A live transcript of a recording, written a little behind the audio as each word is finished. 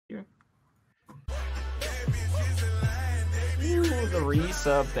Ooh, the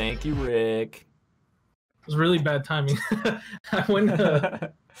resub. Thank you, Rick. It was really bad timing. I went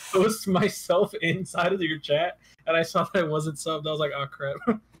to post myself inside of your chat, and I saw that it wasn't subbed. I was like, oh crap.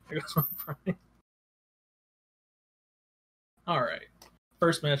 There goes my prime. All right.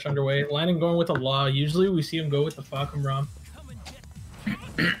 First match underway. Landon going with a Law. Usually we see him go with the Falcon Rom.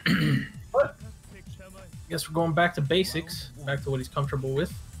 But I guess we're going back to basics. Back to what he's comfortable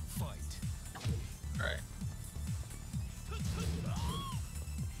with. All right.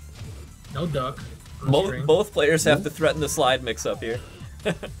 No duck. Both players have to threaten the slide mix-up here.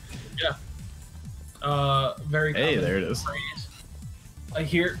 Yeah. Very Hey, there it is. Phrase. I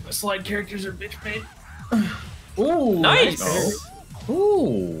hear slide characters are bitch made. Ooh, nice.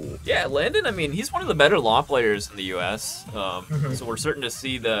 Ooh. Yeah, Landon, I mean, he's one of the better law players in the US. So we're starting to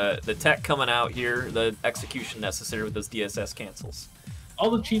see the tech coming out here, the execution necessary with those DSS cancels. All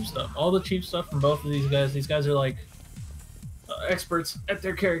the cheap stuff. All the cheap stuff from both of these guys. These guys are like experts at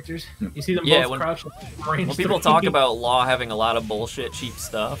their characters. You see them both crouch. When people talk about Law having a lot of bullshit, cheap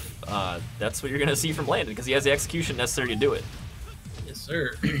stuff, that's what you're going to see from Landon, because he has the execution necessary to do it. Yes,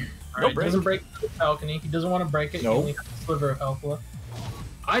 sir. All right, doesn't break the balcony. He doesn't want to break it. Nope. He only has a sliver of health left.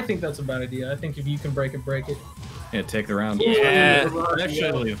 I think that's a bad idea. I think if you can break it, break it. Yeah, take the round. Yeah.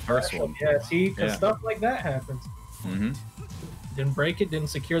 Actually, the first one. Yeah, see? Because stuff like that happens. Mm-hmm. Didn't break it, didn't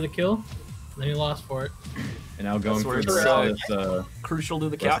secure the kill, then he lost for it. And now going through this, crucial to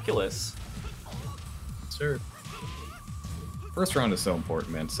the calculus. Sir. First round is so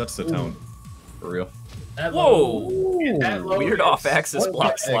important, man. Sets the tone. For real. Whoa! Weird off-axis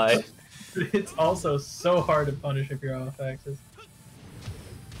block slide. It's also so hard to punish if you're off-axis.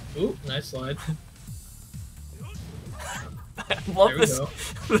 Ooh, nice slide. I love this.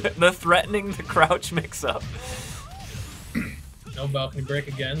 The threatening the crouch mix-up. No balcony break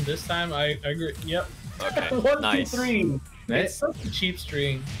again. This time I agree. Yep. Okay. 1, nice. 2, 3. It's such a cheap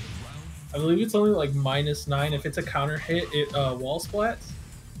string. I believe it's only like -9. If it's a counter hit, it wall splats.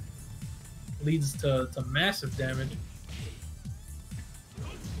 Leads to massive damage.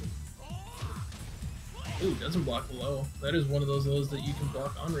 Ooh, doesn't block low. That is one of those lows that you can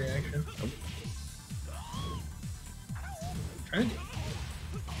block on reaction.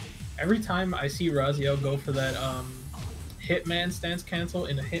 Every time I see Raziel go for that Hitman stance cancel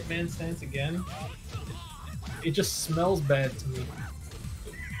in a Hitman stance again, it just smells bad to me.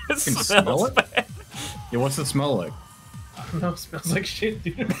 It smells bad. Yeah, what's it smell like? I don't know, it smells like shit,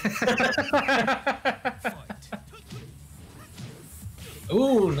 dude.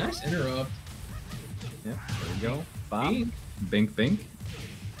 Ooh, nice interrupt. Yeah, there we go. Bob. Bink, bink.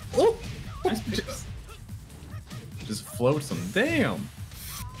 Oh, nice just floats them. Damn.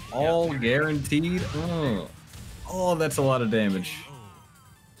 All guaranteed. Oh, that's a lot of damage.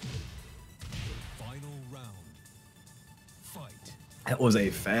 That was a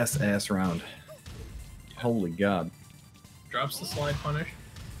fast-ass round. Holy God. Drops the slide punish.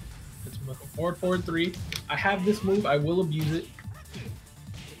 It's with a forward, forward 3. I have this move. I will abuse it.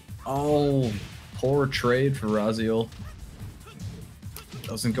 Oh, poor trade for Raziel.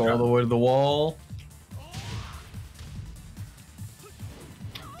 Doesn't go all the way to the wall.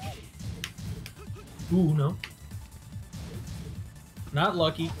 Ooh, no. Not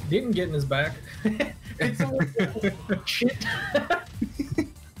lucky. Didn't get in his back. It's shit.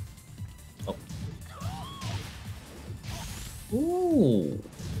 Oh. Ooh.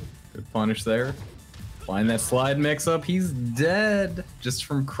 Good punish there. Find that slide mix up. He's dead just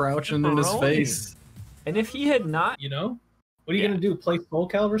from crouching in his face. And if he had not... You know? What are you going to do? Play Soul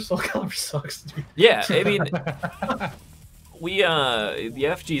Calibur? Soul Calibur sucks, dude. Yeah, I mean... the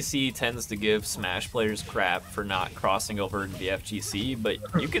FGC tends to give Smash players crap for not crossing over into the FGC, but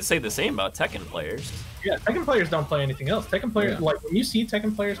you could say the same about Tekken players. Yeah, Tekken players don't play anything else. Tekken players, like when you see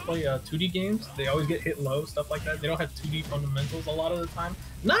Tekken players play 2D games, they always get hit low, stuff like that. They don't have 2D fundamentals a lot of the time.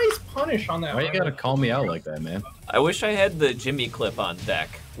 Nice punish on that. Why you gotta call me out like that, man? I wish I had the Jimmy clip on deck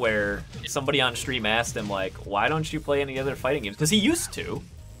where somebody on stream asked him, like, why don't you play any other fighting games? Because he used to.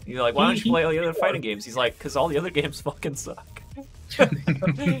 You're like, why don't you play all the other fighting games? He's like, because all the other games fucking suck.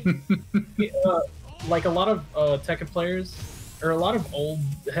 Like a lot of Tekken players, or a lot of old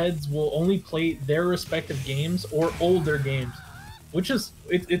heads will only play their respective games or older games, which is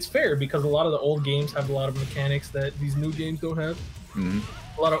it's fair because a lot of the old games have a lot of mechanics that these new games don't have. Mm-hmm.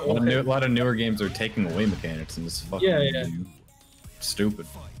 A lot of newer games are taking away mechanics and it's fucking stupid.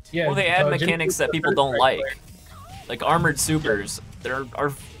 Yeah, well, they add mechanics that people don't like armored supers. There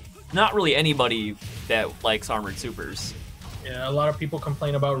are not really anybody that likes armored supers. Yeah, a lot of people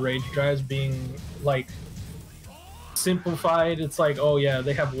complain about rage drives being like simplified. It's like, oh yeah,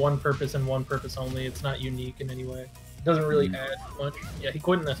 they have one purpose and one purpose only. It's not unique in any way. It doesn't really add much. Yeah, he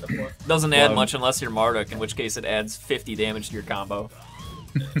quit in SF4. Doesn't add much unless you're Marduk, in which case it adds 50 damage to your combo.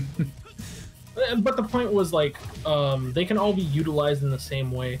 But the point was like, they can all be utilized in the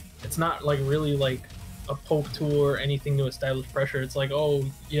same way. It's not like really like a poke tool or anything to establish pressure. It's like, oh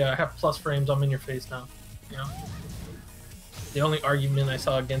yeah, I have plus frames, I'm in your face now. You know. The only argument I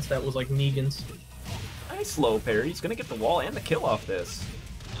saw against that was like Negan's. Nice low parry. He's gonna get the wall and the kill off this.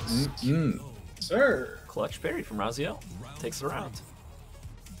 Sir. Clutch parry from Raziel. Takes the round.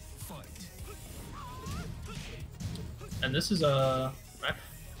 And this is a match.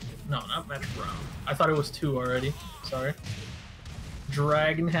 No, not match round. I thought it was 2 already. Sorry.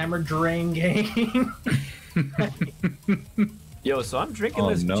 Dragon Hammer Drain Game. Yo, so I'm drinking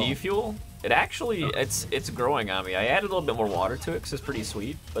this G Fuel. It actually, it's growing on me. I added a little bit more water to it because it's pretty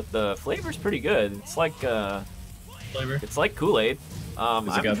sweet, but the flavor's pretty good. It's like flavor. It's like Kool-Aid. I'm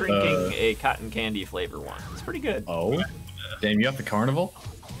drinking a cotton candy flavor one. It's pretty good. Oh, damn! You have the carnival.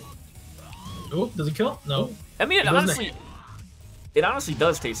 Oh, does it kill? No. I mean, it honestly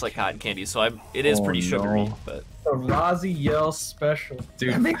does taste like cotton candy, so it is pretty sugary, but. The Raziel special.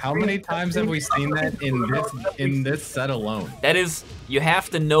 Dude, how many times have we seen that in this set alone? That is, you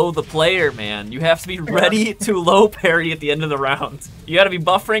have to know the player, man. You have to be ready to low parry at the end of the round. You got to be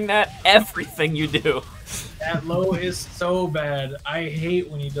buffering that everything you do. That low is so bad. I hate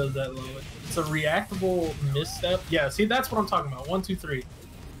when he does that low. It's a reactable misstep. Yeah, see, that's what I'm talking about. 1, 2, 3.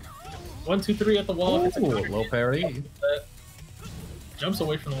 1, 2, 3 at the wall. Ooh, low parry. Jumps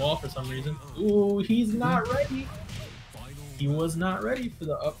away from the wall for some reason. Ooh, he's not ready. He was not ready for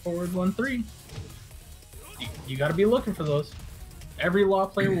the up forward 1-3. You got to be looking for those. Every Law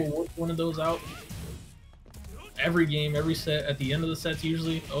player will work one of those out. Every game, every set. At the end of the sets,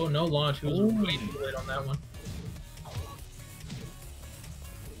 usually. Oh, no launch. He was way too late on that one.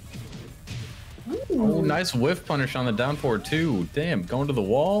 Oh, nice whiff punish on the down forward too. Damn, going to the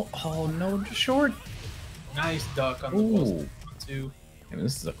wall. Oh no, just short. Nice duck on the post too. Damn,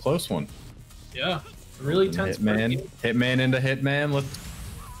 this is a close one. Yeah, really tense. Hitman into Hitman. Let's.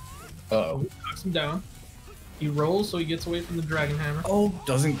 Uh-oh. Knocks him down. He rolls, so he gets away from the Dragon Hammer. Oh,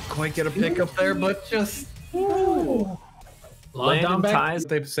 doesn't quite get a pick up there, but just. Landon ties. What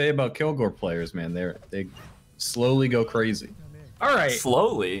they say about Kilgore players, man. They slowly go crazy. All right.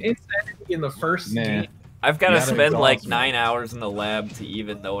 Slowly. Insanity in the first game. I've got to spend like 9 hours in the lab to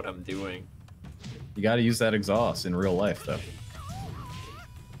even know what I'm doing. You got to use that exhaust in real life, though.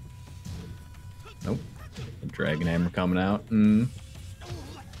 Nope. The Dragon Hammer coming out. There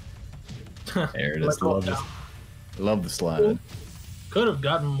it is. Love the slide. Could have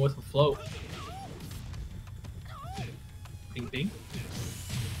gotten him with a float. Ding ding.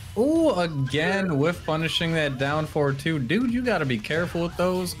 Ooh, again, whiff punishing that down forward too. Dude, you gotta be careful with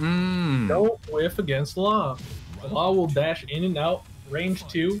those. Don't whiff against Law. Law will dash in and out. Range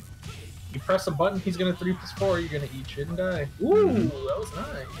 2. You press a button, he's gonna 3+4. You're gonna eat shit and die. Ooh, that was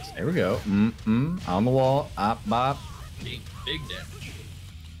nice. There we go. On the wall. Op, bop. Big damage.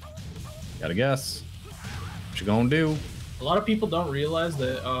 Gotta guess. What you gonna do? A lot of people don't realize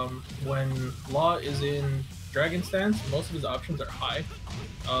that when Law is in Dragon stance, most of his options are high.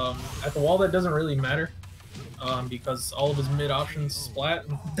 At the wall, that doesn't really matter because all of his mid options splat.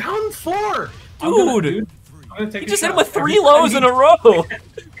 Down 4! Dude! He just hit him with 3 lows in a row!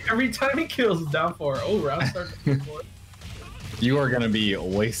 Every time he kills, down 4. Oh, round starts at 4. You are gonna be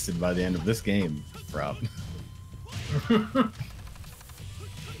wasted by the end of this game, Rob.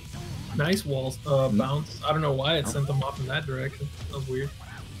 Nice walls bounce. I don't know why it sent them off in that direction. That was weird.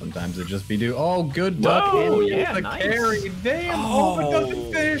 Sometimes it just be do. Oh, good duck. Oh, yeah, nice. Carry. Damn. Oh, it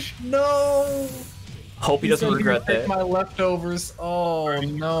doesn't finish. No. Hope he doesn't regret that. My leftovers. Oh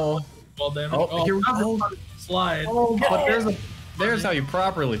no. Ball damage. Oh, here we go. Slide. Oh, but there's how you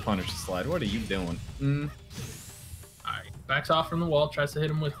properly punish the slide. What are you doing? Alright, backs off from the wall, tries to hit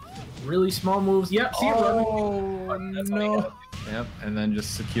him with really small moves. Yep, see no. Yep, and then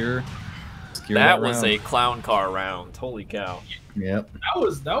just secure that was a clown car round. Holy cow. Yep.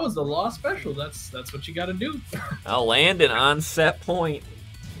 That was the Law special. That's what you gotta do. Now Landon on set point.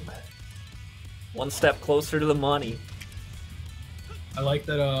 One step closer to the money. I like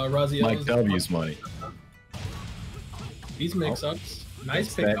that Raziel Mike W's money. These mix-ups.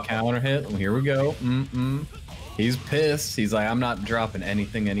 Nice pick. That counter hit. Here we go. He's pissed. He's like, I'm not dropping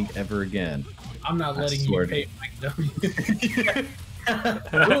anything ever again. I'm not letting you pay Mike W.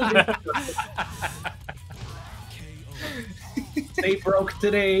 Stay broke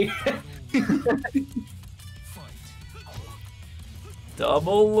today.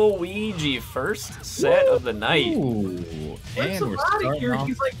 Double Luigi, first set of the night. Ooh, Rick's and we're out of starting here. off.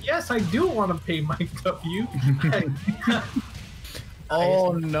 He's like, yes, I do want to pay my W.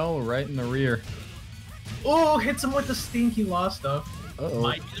 Oh no, right in the rear. Oh, hits him with the stinky law stuff. Uh-oh.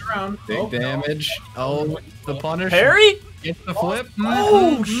 Might get around. Big damage. Oh, the punish. Parry? Gets the flip.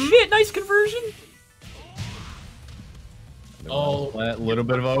 Oh, shit, nice conversion. Oh, A little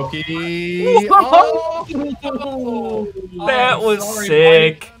bit of Oki. Whoa. Oh, That was sorry,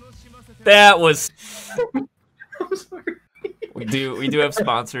 sick. That was. I'm sorry. We do have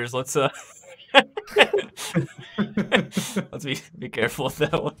sponsors. Let's let's be careful with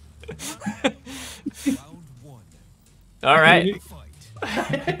that one. All right.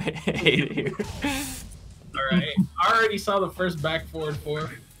 Hate it here. All right. I already saw the first back forward four.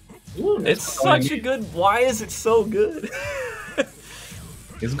 Ooh, It's such a good. Why is it so good?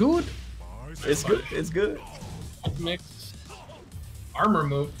 It's good. It's good. It's good. mix. Armor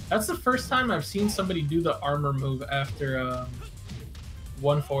move. That's the first time I've seen somebody do the armor move after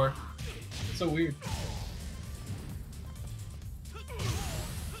 1-4. So weird.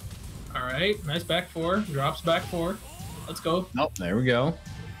 All right, nice back four. Drops back four. Let's go. Nope, there we go.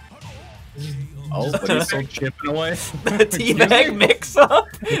 Oh, but he's still chipping away. The teabag mix-up?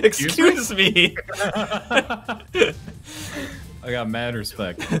 Excuse me. I got mad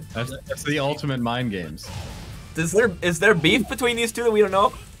respect. That's the ultimate mind games. Is there beef between these two that we don't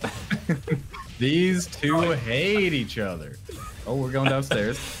know? These two hate each other. Oh, we're going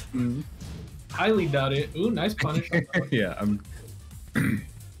downstairs. Highly doubt it. Ooh, nice punish. Yeah, I'm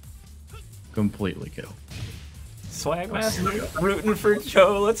completely killed. Swagmaster rooting for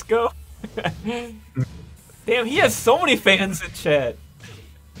Joe. Let's go. Damn, he has so many fans in chat.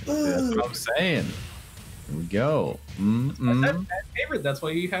 That's what I'm saying. Here we go. That's my favorite. That's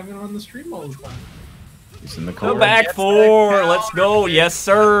why you have it on the stream all the time. He's in the The corner. back four. Let's go. Yes,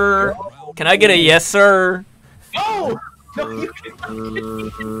 sir. Can I get a yes, sir? Oh!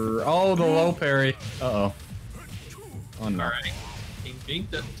 Oh, the low parry. Uh-oh. Oh, no. Alright. King Pink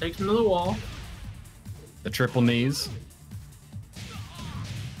that takes him to the wall. The triple knees.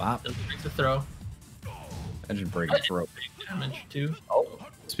 Bop. Doesn't make the throw. Imagine breaking throw. Big damage too. Oh,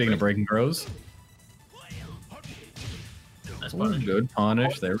 speaking of breaking throws. Nice Ooh, punish. good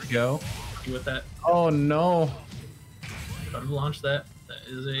punish. There we go. With that. Oh, no. Try to launch that. That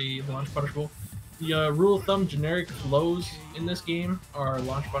is a launch punishable. The rule of thumb, generic lows in this game are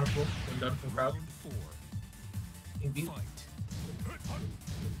launch punishable when done from crowd.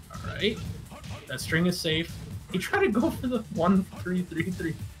 Alright. That string is safe. He tried to go for the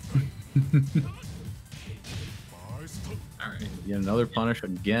 1-3-3-3. Alright. Get another punish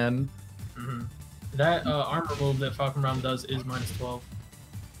again. That armor move that Falcon Realm does is -12.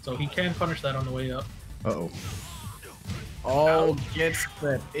 So he can punish that on the way up. Uh-oh. Oh, gets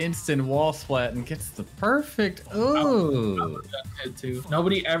that instant wall splat and gets the perfect. Ooh. Head too.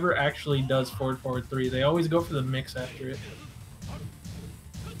 Nobody ever actually does forward 3. They always go for the mix after it.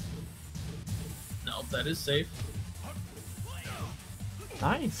 No, that is safe.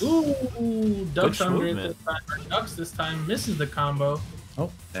 Nice. Ooh, ducks Good under it movement. this time. Or ducks this time. Misses the combo.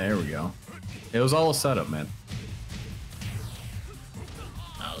 Oh, there we go. It was all a setup, man.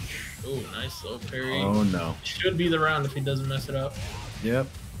 Ouch. Ooh, nice low parry. Oh, no. Should be the round if he doesn't mess it up. Yep.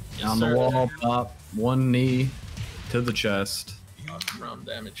 Yes, On sir. the wall, pop, one knee to the chest. Round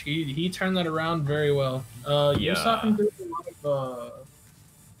damage. He turned that around very well. You saw him do a lot of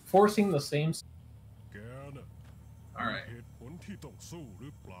forcing the same. Alright.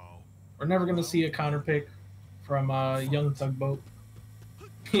 We're never gonna see a counter pick from young Tugboat.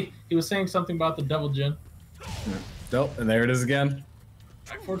 He was saying something about the double gen. Nope, and there it is again.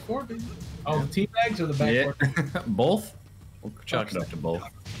 Back forward 4, baby. Oh, the tea bags or the back forward? Both? We'll chalk it up to both.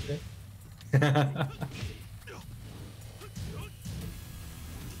 Okay.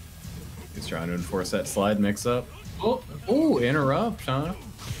 He's trying to enforce that slide mix-up. Oh, Ooh, interrupt, huh?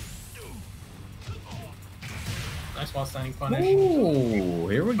 nice while standing punish. Ooh,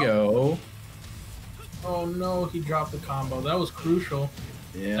 here we go. Oh no, he dropped the combo. That was crucial.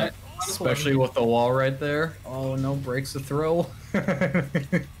 Yeah, That- especially with the wall right there. Oh no, breaks the throw.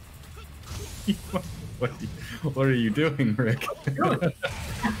 What are you doing, Rick?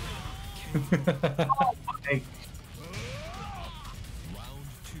 Hey,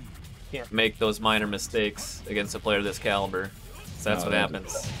 Can't make those minor mistakes against a player this caliber. So that's No, what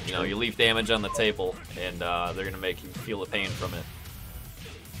that's happens. You know, you leave damage on the table, and they're gonna make you feel the pain from it.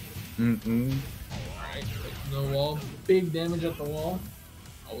 alright, the wall. Big damage at the wall.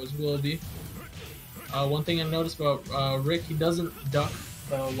 Always will be. One thing I noticed about Rick, he doesn't duck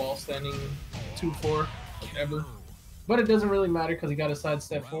the wall standing 2-4 like ever. But it doesn't really matter because he got a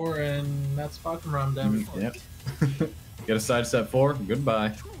sidestep 4, and that's fucking round damage. Yep. Get a sidestep 4.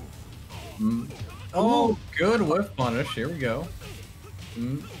 Goodbye. Oh, good whiff punish. Here we go.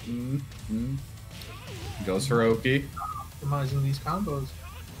 Goes Hiroki. Optimizing these combos.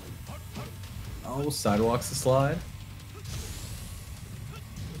 Oh, sidewalks the slide.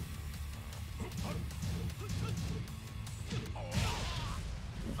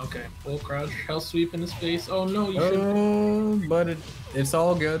 Okay, full crouch, hell sweep in his face. Oh no, you should. Oh, but it's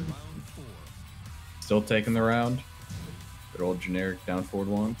all good. Still taking the round. Good old generic down forward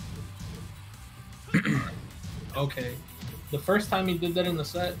one. Okay, the first time he did that in the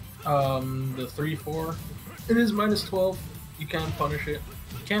set, the 3-4, it is -12. You can't punish it.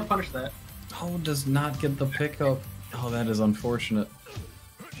 You can't punish that. Oh, does not get the pickup. Oh, that is unfortunate.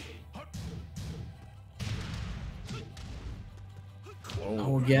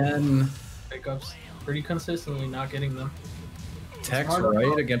 Oh, again. Pickups pretty consistently, not getting them. Tech's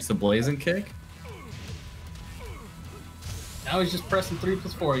right against the blazing kick. Now he's just pressing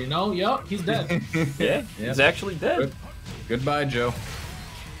 3+4, you know? Yup, he's dead. Yeah, he's actually dead. Goodbye, Joe.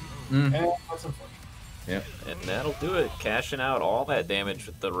 That's unfortunate. Yep. And that'll do it. Cashing out all that damage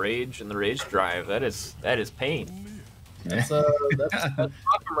with the rage and the rage drive. That is pain. That's a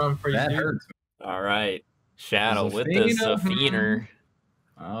run for you. That dude. hurts. All right, Shadow with the Zafina. Zafiner.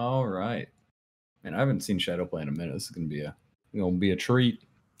 All right. Man, I haven't seen Shadow play in a minute. This is gonna be a treat.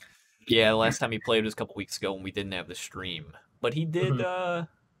 Yeah, the last time he played was a couple weeks ago when we didn't have the stream. But he did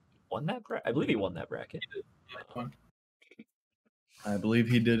won that bracket. I believe he won that bracket. I believe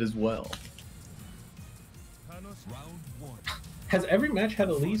he did as well. Has every match had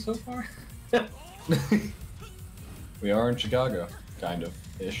a lead so far? We are in Chicago, kind of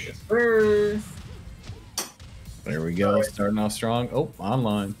ish. Brr. There we go, starting off strong. Oh,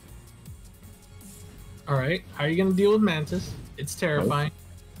 online. All right, how are you gonna deal with Mantis? It's terrifying.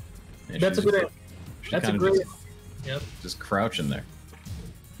 Yeah, That's a she's good. just- she's That's a kinda great. Yep. just crouching there,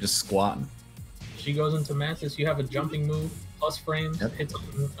 just squatting. She goes into Mantis. You have a jumping move, plus frames, Yep. hits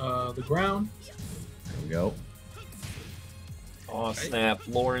on the ground. There we go. Oh snap!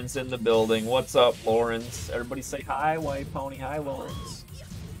 Lauren's in the building. What's up, Lawrence? Everybody say hi, White Pony. Hi, Lawrence.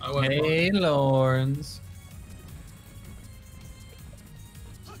 I went Hey, Lawrence.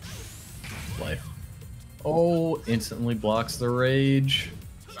 Life. Oh, instantly blocks the rage.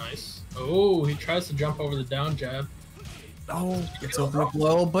 nice. Oh, he tries to jump over the down jab. Oh, it's open up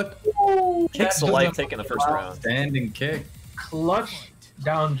low, but Kicks the life taking the first round. standing kick. Clutch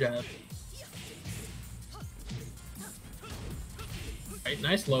down jab. Right,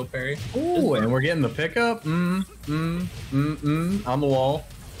 nice low parry. Ooh, and we're getting the pickup. On the wall.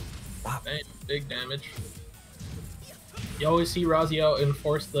 Bang, big damage. You always see Raziel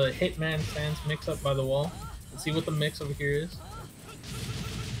enforce the Hitman stance mix up by the wall. Let's see what the mix over here is.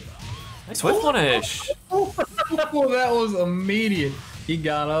 Nice whip punish. Oh, that was immediate. He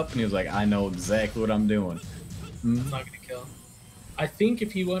got up and he was like, I know exactly what I'm doing. Not gonna kill. I think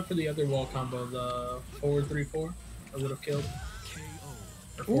if he went for the other wall combo, the forward 3-4, I would have killed.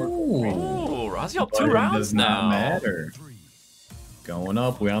 Or Ooh. Ooh, Raziel But two it rounds does not now. matter. Going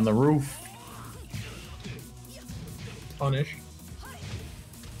up, we on the roof. punish.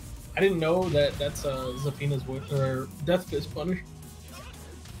 I didn't know that that's Zafina's or Death Fist punish.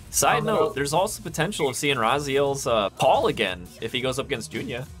 Side note, there's also potential of seeing Raziel's Paul again if he goes up against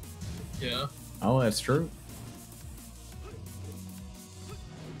Joonya. Yeah. Oh, that's true.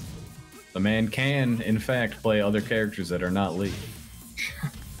 The man can, in fact, play other characters that are not Lee.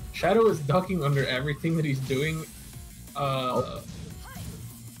 Shadow is ducking under everything that he's doing, but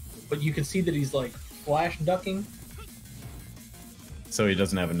you can see that he's like flash ducking. So he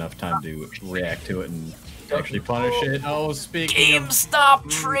doesn't have enough time to react to it and actually punish it. Oh, speaking of... GameStop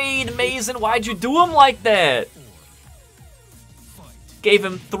trade, Mazen. Why'd you do him like that? Gave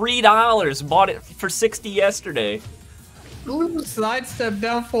him $3. Bought it for $60 yesterday. Ooh, sidestep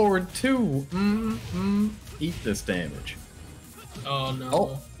down forward too. Eat this damage. Oh no.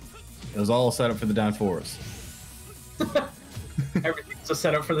 Oh. It was all set up for the down fours. Everything's a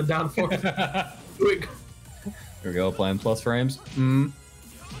setup for the down four. Quick. Here we go, playing plus frames.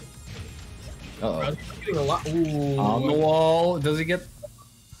 Uh-oh. Getting a lot. Ooh. On the wall. Does he get...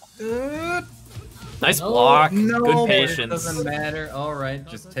 Nice No, block. No, Good but it patience. doesn't matter. All right,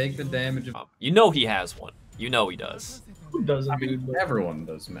 just take the damage. You know he has one. You know he does. Who doesn't, dude? But Everyone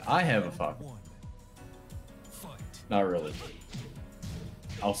does. I have a fuck. Not really.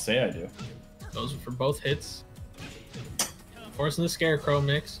 I'll say I do. those are for both hits. Forcing the Scarecrow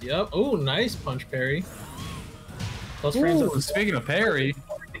mix. Yep. Oh, nice punch parry. Plus frames. Ooh, speaking of parry,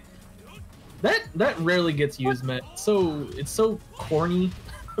 That rarely gets used, man. So it's so corny,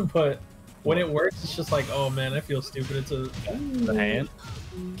 but when it works, it's just like, oh man, I feel stupid. It's a hand.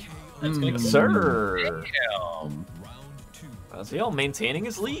 That's gonna Sir. Damn. Raziel maintaining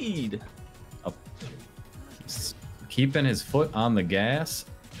his lead. He's keeping his foot on the gas.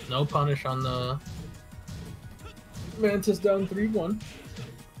 No punish on the Mantis down 3-1.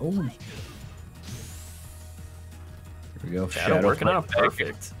 Oh. Here we go. Shadow working on a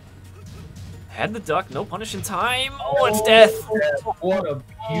perfect. Had the duck, no punish in time. Oh, it's death. What a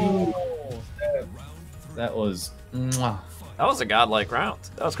beautiful step. That was. Mwah. That was a godlike round.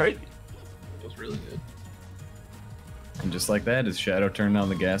 That was crazy. It was really good. And just like that, is Shadow turned on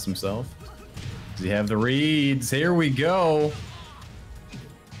the gas himself? Does he have the reads? Here we go.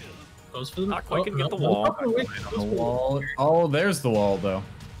 Goes for the Not quite gonna get the wall. The wall. Oh, there's the wall though.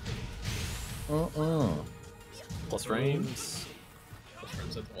 Plus frames.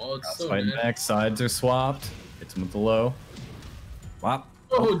 Friends at the wall. It's so Fighting good. back, sides are swapped. Hits him with the low. Wow.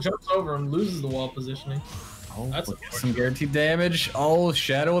 Oh, jumps over him, loses the wall positioning. Oh, That's look at some guaranteed damage. Oh,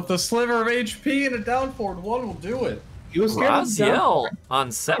 Shadow with the sliver of HP and a down forward one will do it. He was scared of the Raziel down.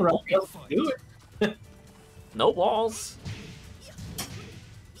 on set. Raziel can do it. No walls.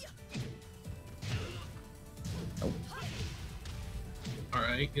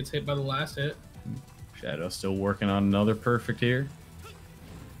 Alright, gets hit by the last hit. Shadow still working on another perfect here.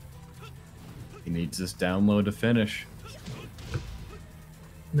 He needs this down low to finish.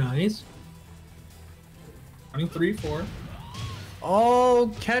 Nice. 23-4.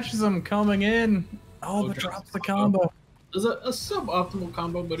 Oh, catches him coming in. Oh, but drops the combo. There's a suboptimal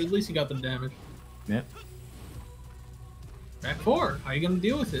combo, but at least he got the damage. Yep. Back 4. How you gonna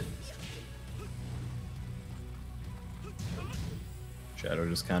deal with it? Shadow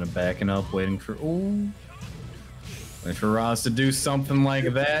just kind of backing up, waiting for waiting for Roz to do something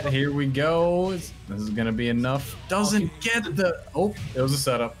like that. Here we go. This is gonna be enough. Doesn't get the. Oh, it was a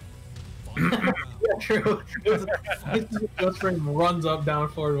setup. Yeah, true. Ghost frame runs up down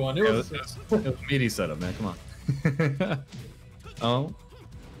forward 1. It was a meaty setup, man. Come on. Oh.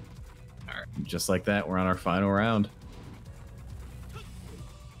 Alright. Just like that, we're on our final round.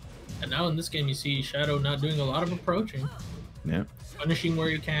 And now in this game, you see Shadow not doing a lot of approaching. Yeah. Punishing where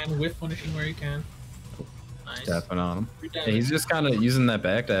you can, with punishing where you can. Nice. Tapping on him. Yeah, he's just kind of using that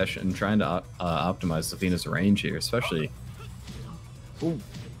backdash and trying to optimize Safina's range here, especially. Ooh.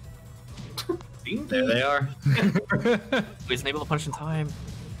 There they are. He's able to punch in time.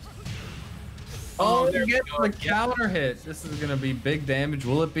 Oh, they're getting the counter hit. This is gonna be big damage.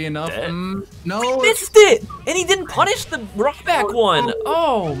 Will it be enough? No. He missed it, and he didn't punish the rock back one.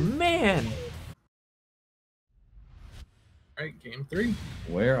 Oh man. All right, game 3.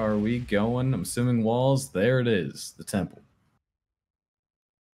 Where are we going? I'm assuming walls. There it is, the temple.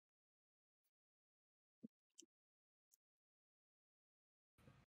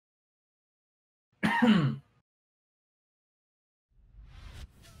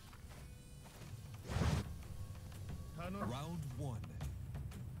 Round 1.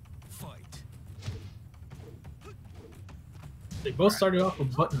 Fight. They both started off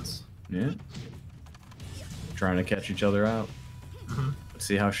with buttons. Yeah. Trying to catch each other out. Let's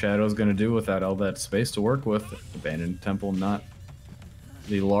see how Shadow's going to do without all that space to work with. Abandoned Temple, not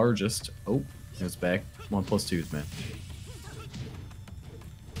the largest. Oh, it's back. 1+2s, man.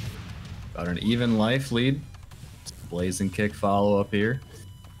 About an even life lead. Blazing kick follow up here.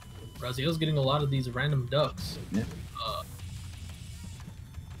 Raziel's getting a lot of these random ducks. Yeah.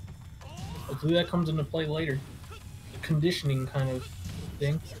 Hopefully that comes into play later. The conditioning kind of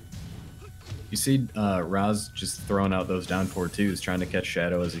thing. You see Raz just throwing out those down 4-2s, trying to catch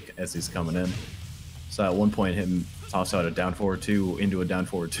Shadow as he's coming in. So at one point, him toss out a down 4-2 into a down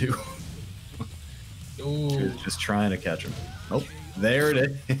 4-2. Ooh. Just trying to catch him. Oh, there it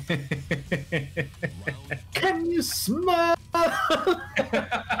is. Can you smell?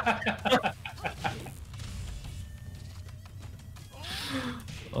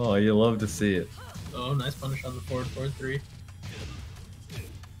 Oh, you love to see it. Oh, nice punish on the forward 4-3.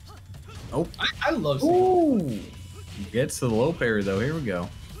 Oh, I love seeing ooh. Gets to the low parry though. Here we go.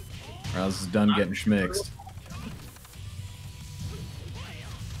 Rouse is done getting schmixed.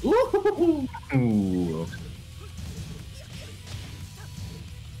 Ooh. Ooh.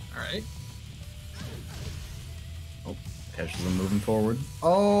 Alright. Oh, catches him moving forward.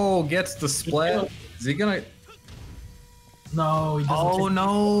 Oh, gets the splat. Is he gonna? No, he doesn't. Oh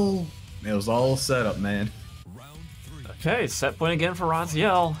no! It was all set up, man. Okay, set point again for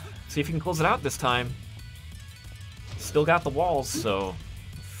Raziel. See if he can close it out this time. Still got the walls, so.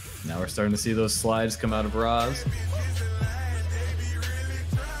 Now we're starting to see those slides come out of Raz.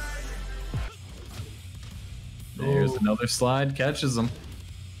 There's another slide, catches him.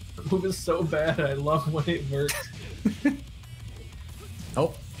 The move is so bad. I love when it works.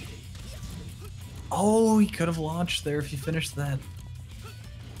 Oh. Oh, he could have launched there if he finished that.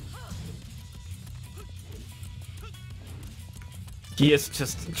 He is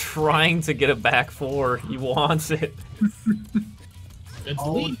just trying to get it back four. He wants it. It's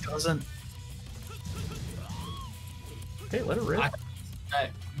Oh, lead. he doesn't. Hey, let it rip. I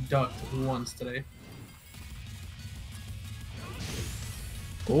ducked once today.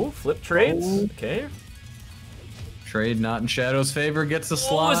 Oh, flip trades. Oh. Okay. Trade not in Shadow's favor, gets the Oh,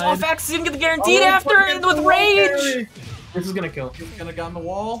 slide. his off axis didn't get the guaranteed after and with rage. This is gonna kill. He's gonna go on the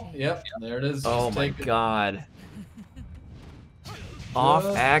wall. Yep, there it is. Oh Just my take it. god. Off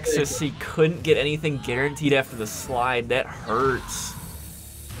axis, he couldn't get anything guaranteed after the slide. That hurts.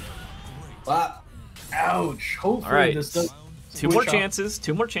 Bop. Ouch. Hopefully All right. this does. Two more switch off. chances.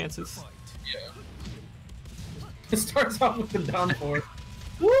 Two more chances. Yeah. It starts off with the down four.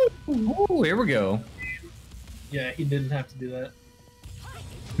 Woo! Ooh, here we go. Yeah, he didn't have to do that.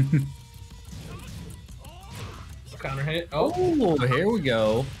 Counter hit. Oh, Oh, here we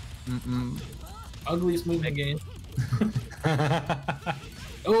go. ugliest move in the game.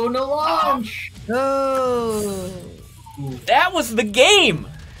 Oh, no launch! Oh. That was the game.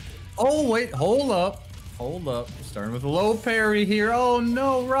 Oh, wait, hold up. Hold up. Starting with a low parry here. Oh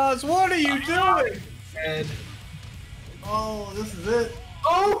no, Roz, what are you doing? And Oh, this is it.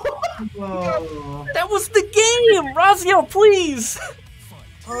 oh, Oh. That was the game. Razio, please.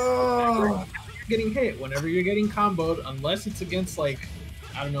 Oh. you're getting hit whenever you're getting comboed, unless it's against like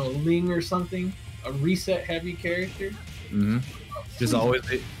I don't know, Ling or something, a reset heavy character. Mm-hmm. Just always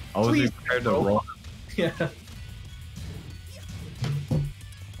be prepared to roll. Yeah.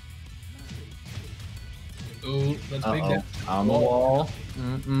 Ooh, that's big. Uh-oh. On the wall.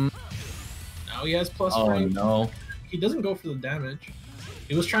 Now he has plus Oh frame. no. He doesn't go for the damage.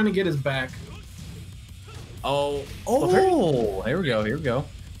 He was trying to get his back. Oh. Oh, here we go. Here we go.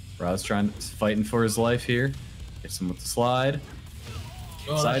 Roz fighting for his life here. Gets him with the slide.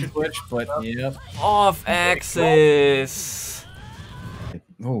 Oh, Side shit. switch, but yep. Off axis.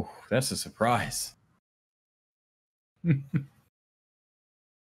 Oh, that's a surprise.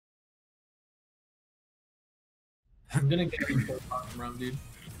 I'm gonna get him to play Falcon Rum, dude.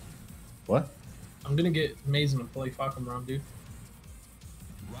 What? I'm gonna get Mazen to play Falcon Rum, dude.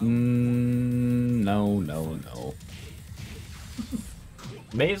 No, no, no.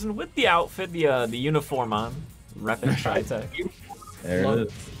 Mazen with the outfit, the uniform on, repping ChiTek. There Love it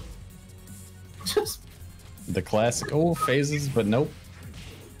is. Just The classic phases, but nope.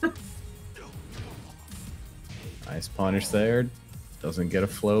 Nice punish there. Doesn't get a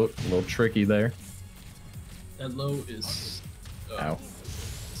float. A little tricky there. that low is Ow.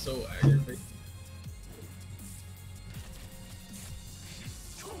 so aggravating.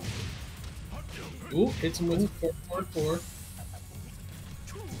 Ooh, hits him with a 4-4-4.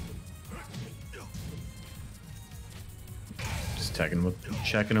 Just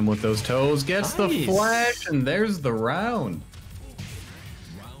checking him with those toes. Gets the Nice. flash, and there's the round.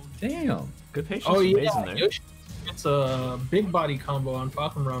 Damn. Good patience Oh from yeah, Mazen there. Yoshi gets a big body combo on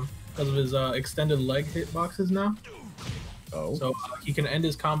Falcon Rum because of his extended leg hitboxes now. Oh. So he can end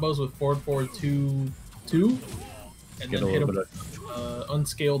his combos with 4-4-2-2, and Get a then hit little him bit with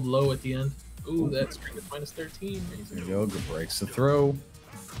unscaled low at the end. Ooh, that string is minus 13. There you go. Good breaks the throw.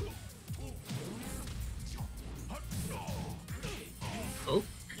 Oh,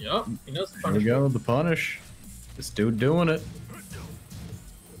 yep. He knows the There we punish. go. The punish. This dude doing it.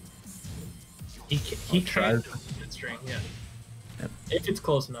 He tries. tries that string, yeah. Yep. If it's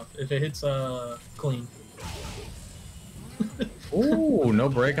close enough. If it hits clean. Ooh, no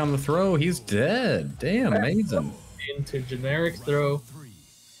break on the throw. He's dead. Damn, amazing. Into generic throw.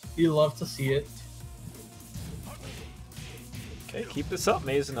 You love to see it. Okay, keep this up,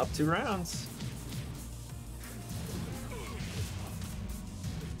 Mazen. Up 2 rounds.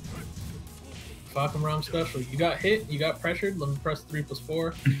 Falcon Rum special. You got hit, you got pressured, let me press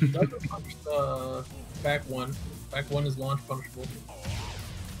 3+4. Doesn't punish the back one. Back one is launch punishable.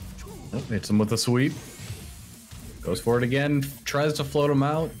 Oh, hits him with a sweep. Goes for it again. Tries to float him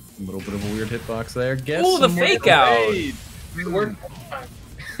out. A little bit of a weird hitbox there. Gets Ooh, the him with fake the out. fade. It worked one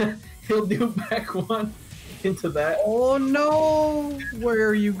time. He'll do back one into that. Oh no! Where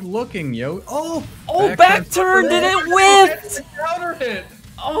are you looking, yo? Oh! Oh, back turn! Did it whip? Counter hit!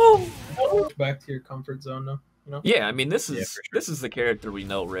 Oh! Back to your comfort zone now. You know? Yeah, I mean this is Yeah, for sure. this is the character we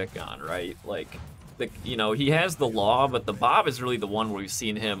know Rick on, right? Like, he has the law, but the Bob is really the one where we've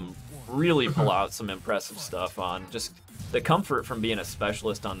seen him really pull out some impressive stuff on. Just the comfort from being a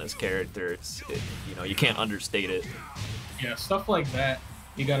specialist on this character, you know, you can't understate it. Yeah, stuff like that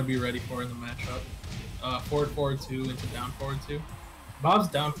you got to be ready for in the matchup. Forward 2 into down forward 2. Bob's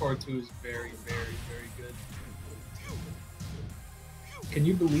down forward 2 is very, very, very good. Can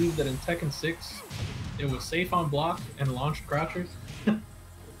you believe that in Tekken 6, it was safe on block and launched crouchers?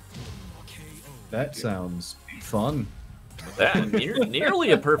 That sounds fun. That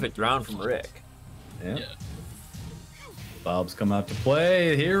nearly a perfect round from Rick. Yeah. Yeah. Bob's come out to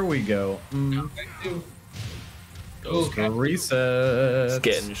play. Here we go. Goes for reset. It's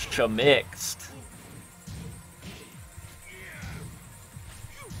getting mixed.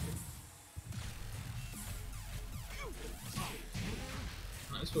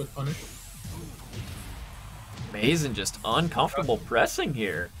 Nice foot punish. Mazen just uncomfortable pressing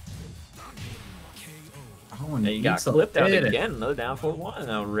here. Oh, and he got clipped out again. Another down for 1.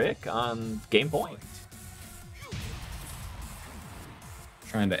 Now Rick on game point.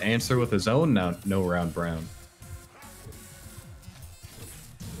 Trying to answer with his own now. No round brown.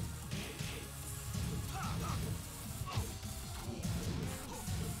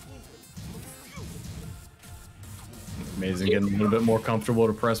 Mazen getting a little bit more comfortable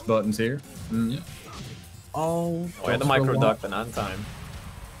to press buttons here. Yeah. Oh, had the micro duck, but not in time.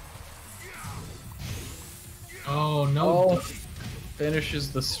 Oh no! Oh,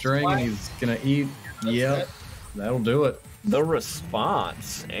 finishes the string and he's gonna eat. Yep, that'll do it. The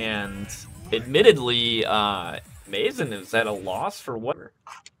response, and admittedly, Mazen is at a loss for what?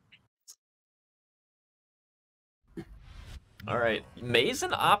 All right,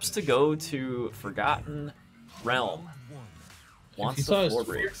 Mazen opts to go to Forgotten Realm. Wants the floor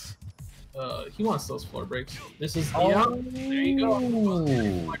breaks. He wants those floor breaks. This is Oh. there you go.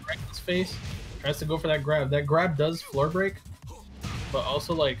 Like right in his face. Tries to go for that grab. That grab does floor break, but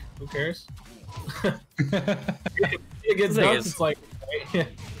also like, who cares? It gets nuts. It's like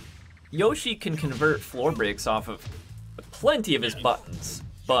Yoshi can convert floor breaks off of plenty of his buttons,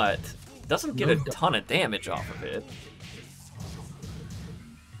 but doesn't get a ton of damage off of it.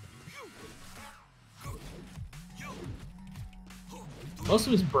 most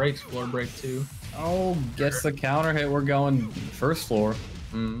of his breaks floor break too. Oh, gets the counter hit. We're going first floor.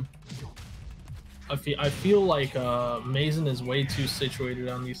 I feel like Mazen is way too situated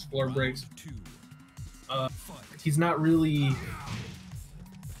on these floor breaks. He's not really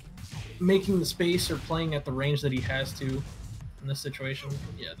making the space or playing at the range that he has to in this situation.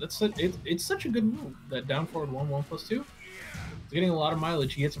 Yeah, it's such a good move. That down forward 1/1+2. It's getting a lot of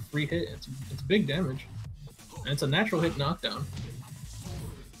mileage. He gets a free hit. It's big damage, and it's a natural hit knockdown.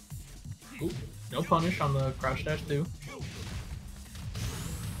 Ooh, no punish on the crouch dash too.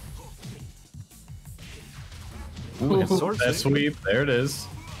 Ooh, that sweep. There it is.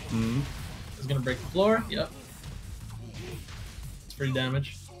 He's gonna break the floor. Yep. It's free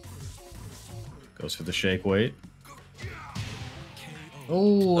damage. Goes for the shake weight.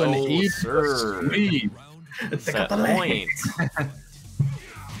 Oh, an E sweep. Take out the legs.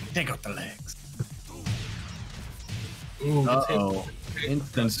 Take out the legs. Ooh, Uh-oh.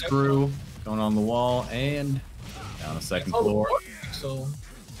 Instant screw going on the wall and down a second floor. So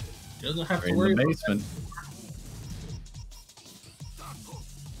he doesn't have to Right worry in the about basement.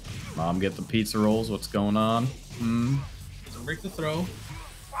 Mom, get the pizza rolls. What's going on? Doesn't break the throw.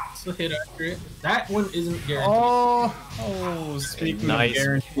 It's the hit accurate. That one isn't guaranteed. Oh, speaking Nice of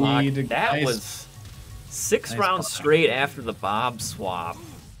guaranteed, that nice. was 6 Nice rounds block. straight after the Bob swap.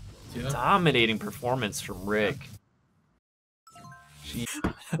 Yeah. Dominating performance from Rick.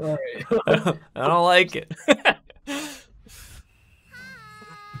 Alright. I don't like it.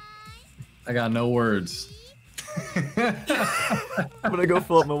 I got no words. I'm gonna go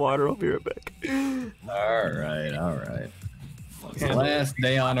fill up my water. I'll be right back. All right. It's the last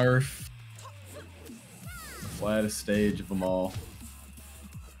day on Earth. The flattest stage of them all.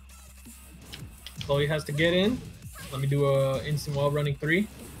 Chloe has to get in. Let me do a instant wall running 3.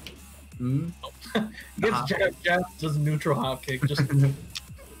 Gets jab, does a neutral hop kick. Just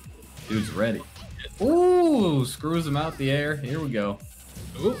Dude's ready. Ooh, screws him out the air. Here we go.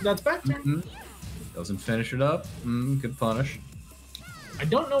 ooh, that's back turn. Doesn't finish it up. Good punish. I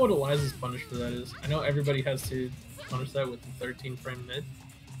don't know what Eliza's punish for that is. I know everybody has to punish that with the 13 frame mid.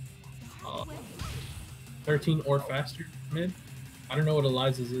 13 or faster mid. I don't know what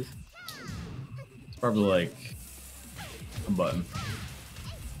Eliza's is. It's probably like a button.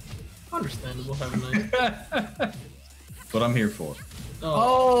 Understandable. Have a nice. That's what I'm here for.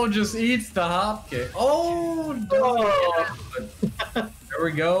 Oh, Oh, just eats the hop kick. Oh, there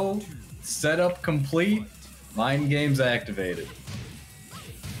we go. Setup complete. Mind games activated.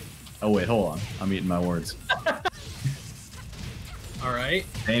 Oh wait, hold on. I'm eating my words. All right.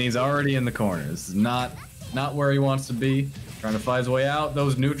 And he's already in the corner. This is not where he wants to be. Trying to find his way out.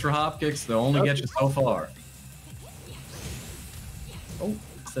 Those neutral hop kicks, they'll only get you so far. Oh,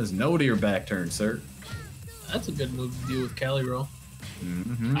 it says no to your back turn, sir. That's a good move to do with Cali Roll.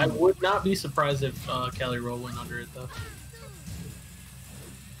 Mm-hmm. I would not be surprised if Cali Roll went under it, though.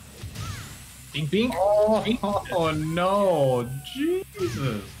 Bink, bink. Oh no,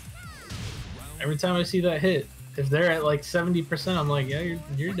 Jesus. Every time I see that hit, if they're at like 70%, I'm like, yeah,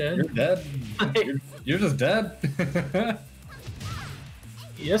 you're dead. You're dead. You're just dead.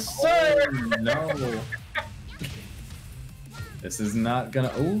 Yes, sir. Oh, no. This is not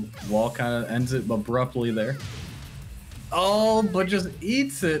gonna. Oh, wall kind of ends it abruptly there. Oh, but just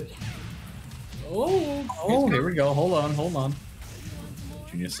eats it. Oh, here we go. Hold on.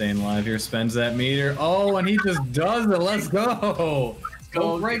 Joonya staying live here, spends that meter. Oh, and he just does it. Let's go.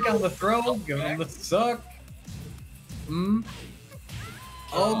 Go break on the throw. Give him the suck.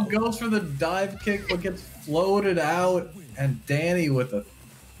 Oh, goes for the dive kick, but gets floated out. And Danny with a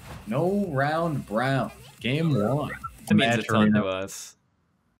no round brown. Game 1. That means a ton to us.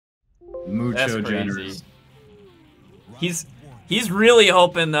 Mucho generous. He's really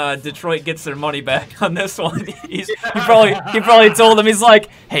hoping Detroit gets their money back on this one. He probably told them, he's like,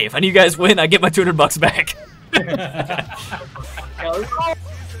 hey, if any of you guys win, I get my $200 back.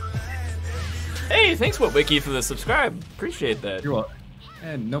 Hey, thanks Wiki for the subscribe. Appreciate that. You're welcome.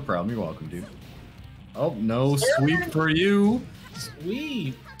 And no problem. You're welcome, dude. Oh, no sweep for you.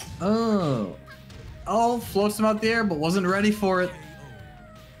 Sweep. Oh, floats him out the air, but wasn't ready for it.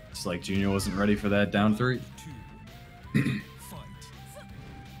 Just like Joonya wasn't ready for that down 3.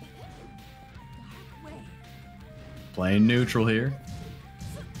 Playing neutral here.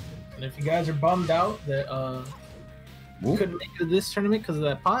 And if you guys are bummed out that we couldn't make it to this tournament because of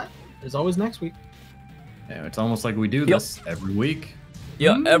that pot, there's always next week. Yeah, it's almost like we do this every week.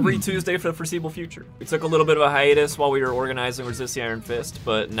 Yeah, every Tuesday for the foreseeable future. We took a little bit of a hiatus while we were organizing Resist the Iron Fist,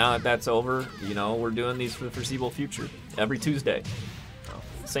 but now that that's over, you know, we're doing these for the foreseeable future. Every Tuesday.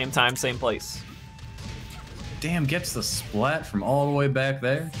 Same time, same place. Damn, gets the splat from all the way back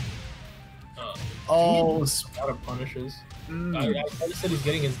there. A lot of punishes. I just said he's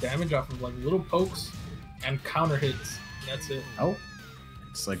getting his damage off of like little pokes and counter hits. That's it. Oh,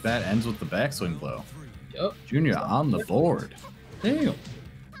 looks like that ends with the backswing blow. Yep. Joonya on the board. Damn.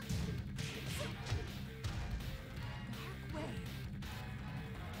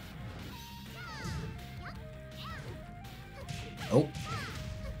 Oh.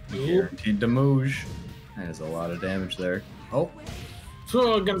 Guaranteed Damage. That is a lot of damage there. Oh.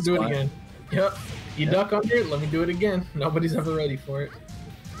 So I'm gonna do it again. Yep. You duck under it, let me do it again. Nobody's ever ready for it.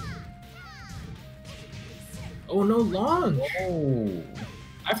 Oh no, launch! Oh.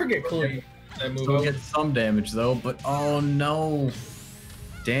 I forget Chloe. That move. Still gets some damage though, but oh no.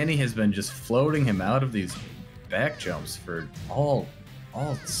 Danny has been just floating him out of these back jumps for all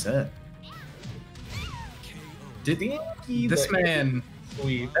set. Did this man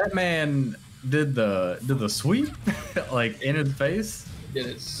sweep. That man did the sweep like in his face? Did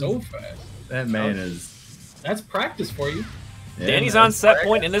it so fast. That man is. That's practice for you. Yeah, Danny's on set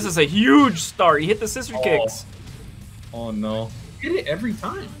point, and this is a huge start. He hit the scissor kicks. Oh no. He hit it every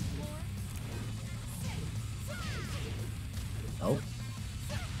time. Nope.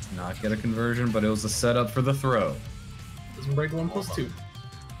 Not get a conversion, but it was a setup for the throw. Doesn't break 1+2.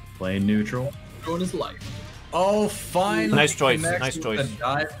 Playing neutral. Throwing his life. Oh, fine. Nice choice. Nice choice. A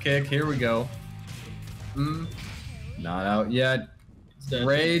dive kick. Here we go. Not out yet.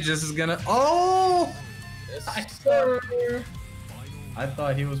 Rage. This is gonna. Oh! Yes, sir. I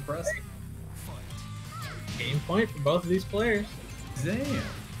thought he was pressing. Game point for both of these players. Damn.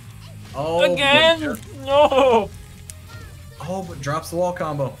 Oh, again? No. Oh, but drops the wall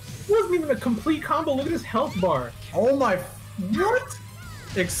combo. It wasn't even a complete combo. Look at his health bar. Oh my. What?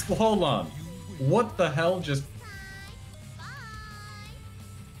 Hold on. What the hell just.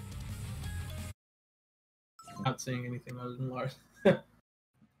 Not saying anything other than Lars.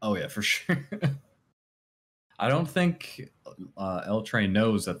 Oh yeah, for sure. I don't think Ltrain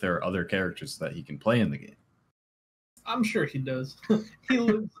knows that there are other characters that he can play in the game. I'm sure he does. He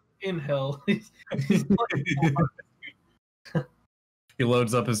lives in hell. He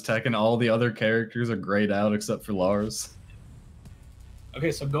loads up his Tekken. All the other characters are grayed out except for Lars.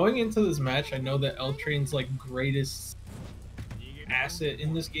 Okay, so going into this match, I know that Ltrain's like greatest asset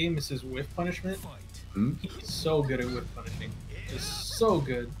in this game is his whiff punishment. He's so good at whiff punishing. He's so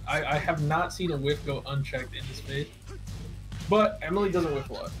good. I have not seen a whiff go unchecked in his face. But Emily doesn't whiff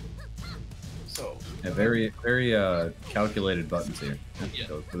a lot. So yeah, very calculated buttons here. Yeah.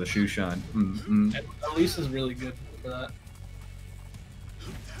 Go for the shoe shine. And Elise is really good for that.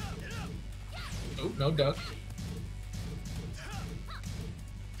 Oh, no duck.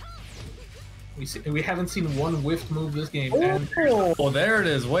 We haven't seen one whiffed move this game. And Oh, there it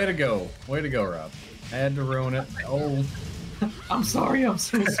is. Way to go. Way to go, Rob. Had to ruin it. Oh. I'm sorry. I'm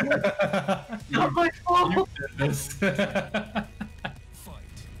so sorry. Not my fault.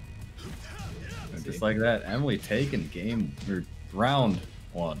 Just like that, Emily taking game or round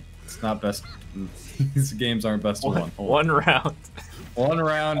 1. It's not best. These games aren't best of 1. One round. 1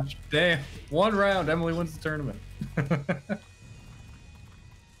 round. Damn. 1 round. Emily wins the tournament.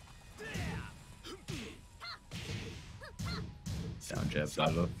 Down jabs out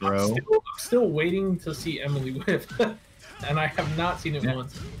of the throw. I'm still waiting to see Emily whiff, and I have not seen it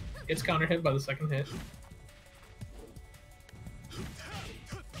once. It's counter hit by the second hit.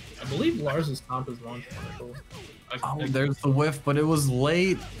 I believe Lars's comp is launch partial. Oh, there's the whiff, but it was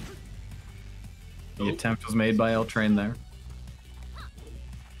late. The attempt was made by Ltrain there.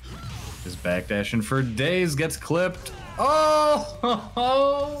 His backdashing for days gets clipped.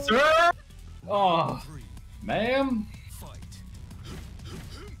 Oh! Sir! Oh, Ma'am?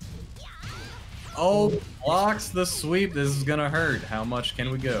 Oh, blocks the sweep. This is gonna hurt. How much can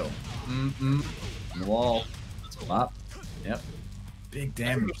we go? The wall. Pop. Yep. Big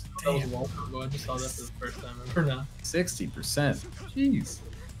damage. that was wall combo. I just saw that for the first time ever now. 60%. Jeez.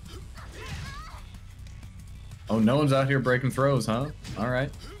 Oh, no one's out here breaking throws, huh?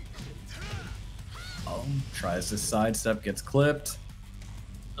 Alright. Oh, tries to sidestep, gets clipped.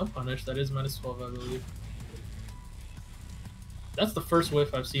 No punish. That is -12, I believe. That's the first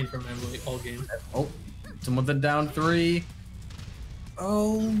whiff I've seen from Emily all game. Oh, someone with a down 3.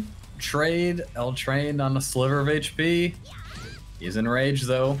 Oh, trade Ltrain on a sliver of HP. He's in rage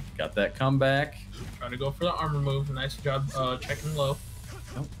though. Got that comeback. Try to go for the armor move. Nice job checking low.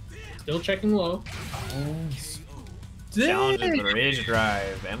 Oh. Still checking low. Oh, Challenges the rage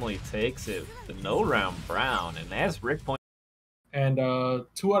drive. Emily takes it. The no round Brown, and as Rick pointed. And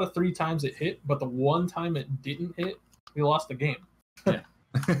 2 out of 3 times it hit, but the 1 time it didn't hit, we lost the game. Yeah.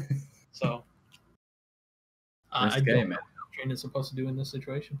 So First I game, don't know man. what Train is supposed to do in this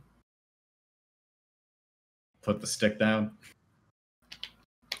situation. Put the stick down.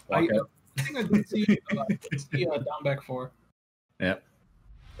 I Walk out. think I did see down back 4. Yeah.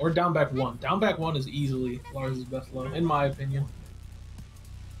 Or down back 1. Down back 1 is easily Lars' best low, in my opinion.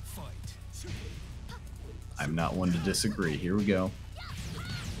 I'm not one to disagree. Here we go.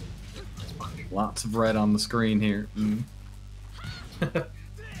 Nice punch. Lots of red on the screen here.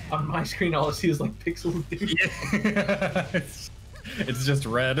 On my screen, all I see is like pixels, dude. Yeah. It's just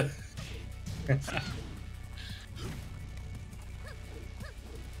red.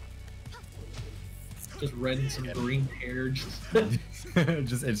 Just red and some green hair.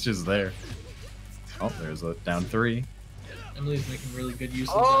 It's just there. Oh, there's a down 3. Emily's making really good use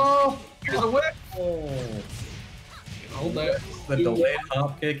of Oh! that. Here's a whip! Oh! Hold that. The delayed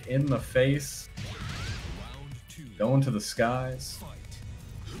hop kick in the face. Going to the skies.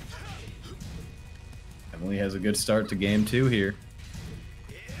 Emily has a good start to game 2 here.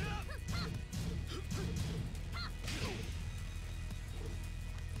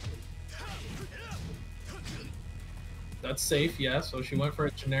 That's safe, yeah. So she went for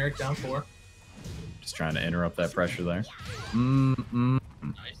a generic down 4. Just trying to interrupt that pressure there. Nice.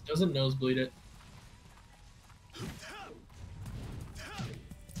 Doesn't nosebleed it.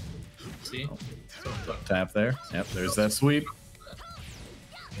 See? So, Tap there. Yep, there's that sweep.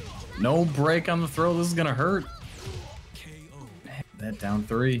 No break on the throw. This is gonna hurt. Man, that down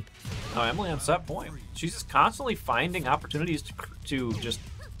 3. Oh, Emily on set point. She's just constantly finding opportunities to just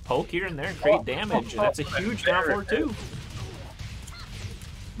poke here and there and create damage, and that's a huge down forward too.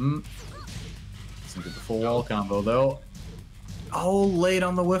 Doesn't get the full wall combo though. Oh, late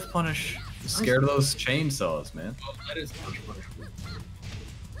on the whiff punish. Scared of those chainsaws, man. oh, that is punch.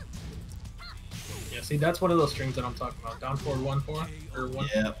 Yeah, see, that's one of those strings that I'm talking about. Down 4, 1-4, or 1.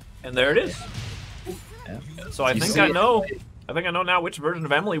 Yeah. And there it is. Yeah. So I You think see I it? know. I think I know now which version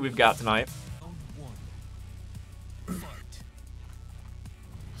of Emily we've got tonight.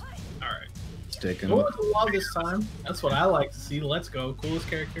 Alright. Sticking Go with with the wall this time. That's what I like to see. Let's go. Coolest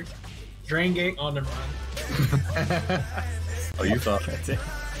character. Drain Gate. Oh, never mind. Oh, you thought.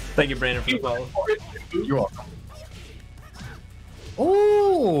 Thank you, Brandon, for the follow. You're welcome.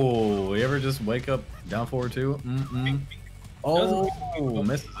 Oh, you ever just wake up down 4-2? Oh,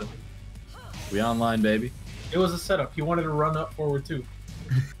 misses it. We online, baby. It was a setup. He wanted to run up forward too.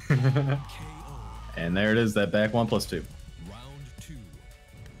 And there it is, that back 1+2.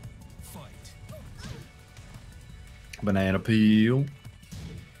 Banana peel.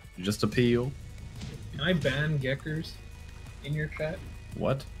 Just a peel. Can I ban Geckers in your chat?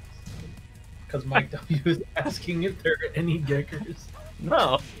 What? Because Mike W is asking if there are any Geckers.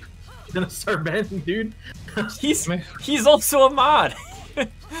 No, He's gonna start banning, dude. he's also a mod.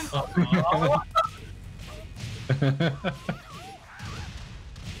 Oh.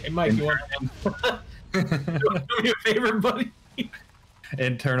 Hey, Mike, you want to do me a favor, buddy?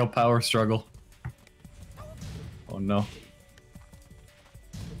 Internal power struggle. Oh no.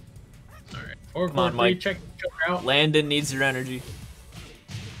 Alright. 4, Come on, 4, 3, Mike. check out. Landon needs your energy.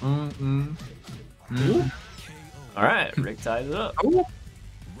 Mm-mm. All right, Rick ties it up. Ooh.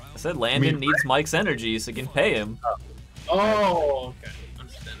 I said Landon needs Mike's energy so he can pay him. Oh, okay.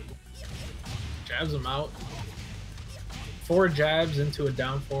 Understandable. Jabs him out. 4 jabs into a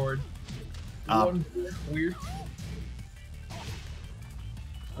down forward. One weird.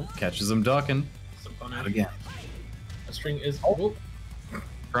 Catches him ducking. Not Again. A string is. Oh.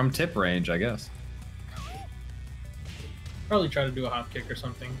 From tip range, I guess. Probably try to do a hop kick or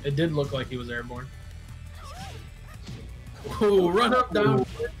something. It did look like he was airborne. Ooh, run up down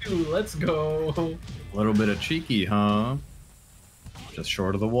 2. Let's go. A little bit of cheeky, huh? Just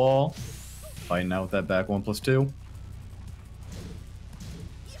short of the wall. Fighting out with that back 1+2.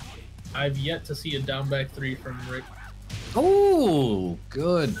 I've yet to see a down back 3 from Rick. Oh,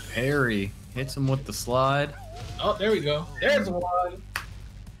 good parry. Hits him with the slide. Oh, there we go. There's one.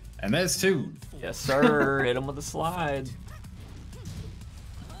 And there's 2. Yes, sir. Hit him with a slide.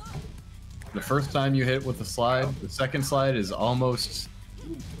 The first time you hit with the slide, the second slide is almost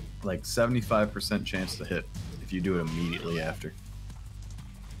like 75% chance to hit if you do it immediately after.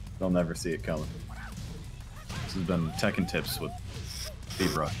 They'll never see it coming. This has been Tekken tips with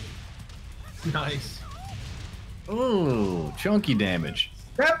Zebra. Nice. Ooh, chunky damage.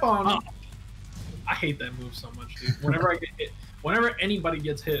 Step on him. I hate that move so much, dude. Whenever I get hit, whenever anybody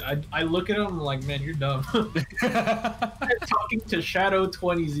gets hit, I look at them like, man, you're dumb. Talking to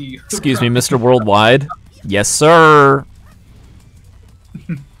XiTek20z. Excuse me, Mr. Worldwide. Yes, sir.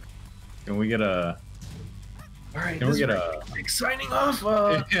 Can we get a... All right, Can we get a... signing off.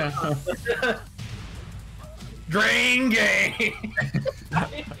 Yeah. Drain game.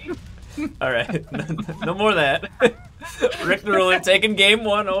 All right, no more of that. Rick Tha Rular taking game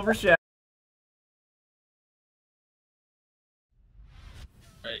 1 over Shadow.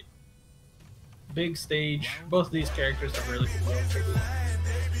 Right. Big stage. Both of these characters have really cool.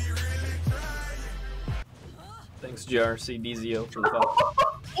 Thanks, GRC DZO, for the follow.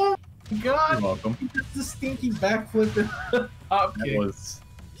 Oh my god! You're welcome. That's the stinky backflip and hop That kick. was...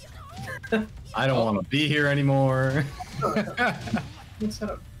 I don't want to be here anymore. Good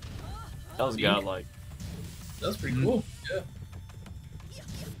setup. That was godlike. That's pretty cool. Yeah.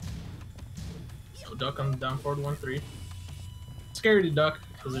 So duck on the down forward 1-3. Scary to duck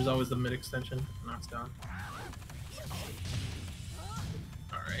because there's always the mid extension. Knocks down.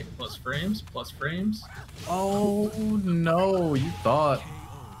 All right, plus frames, plus frames. Oh no, you thought.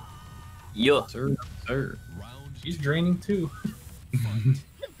 Yeah. Sir, sir. She's draining too.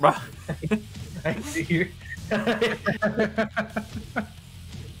 Bro. I see here.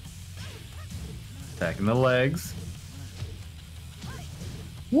 Attacking the legs.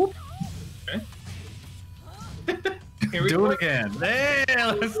 Whoop. Okay. Here we Do go. it again. Hey,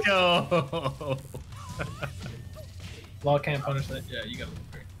 let's go. Law can't punish that. Yeah, you gotta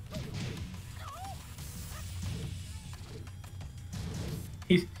look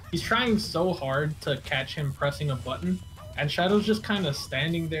great. He's trying so hard to catch him pressing a button, and Shadow's just kind of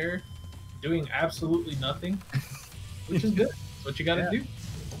standing there, doing absolutely nothing, which is good. That's what you gotta do. You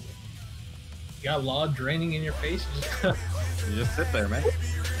got Law draining in your face. You just sit there, man.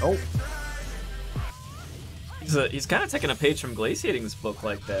 Oh. He's kind of taking a page from Glaciating's book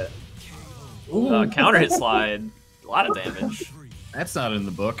like that. Ooh. Counter hit slide, a lot of damage. That's not in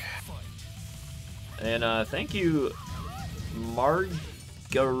the book. And thank you,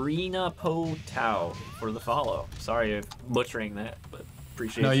 Margarina Po Tao, for the follow. Sorry if butchering that, but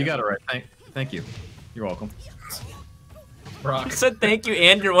appreciate it. No, you got it right. Thank you. You're welcome. Brock. I said thank you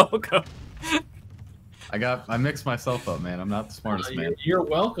and you're welcome. I mixed myself up, man. I'm not the smartest man. You're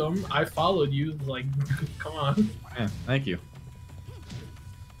welcome. I followed you. Like, come on. Yeah, thank you.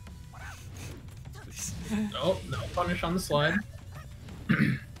 Oh, no punish on the slide.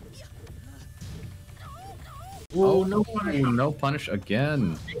 Oh, no punish. No punish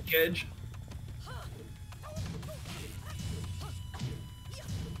again. Big edge.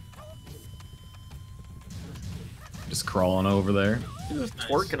 Just crawling over there. Just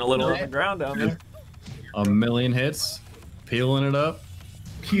twerking a little on the ground down there. A million hits. Peeling it up.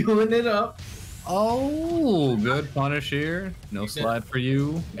 Peeling it up. Oh, good punish here. No slide for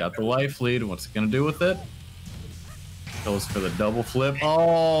you. Got the life lead. What's it gonna do with it? Goes for the double flip.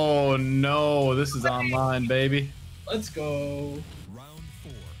 Oh no, this is online, baby. Let's go. Round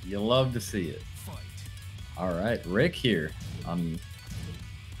 4. You love to see it. Fight. All right, Rick here on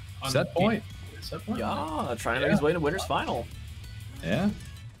On set point. Set point. Yeah, trying to make his way to winner's final. Yeah.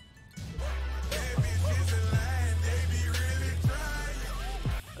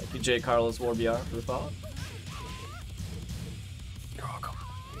 Thank you, J. Carlos Warbiar, for the follow.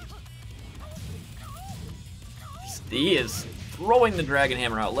 He is throwing the Dragon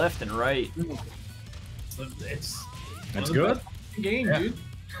Hammer out left and right. It's That's good. Game, Yeah. dude.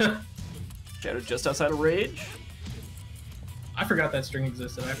 Shadow just outside of Rage. I forgot that string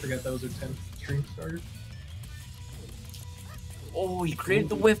existed. I forgot that was a 10 string starter. Oh, he created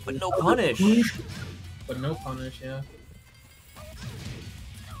the whiff, but no punish. But no punish, yeah.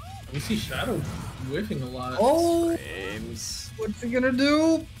 We see Shadow whiffing a lot. Oh, James. what's he gonna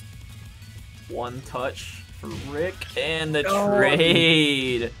do? One touch for Rick, and the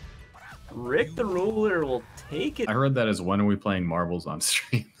trade. Rick Tha Rular will take it. I heard that as when are we playing marbles on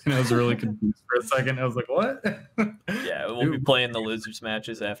stream, and I was really confused for a second. I was like, what? Yeah, we'll be playing the losers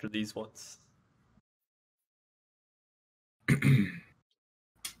matches after these ones.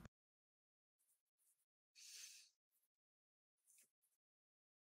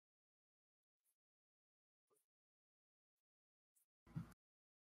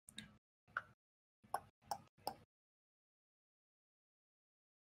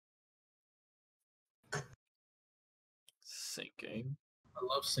 Sinking. I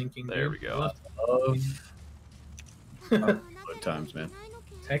love syncing. There dude. we go. Load times, man.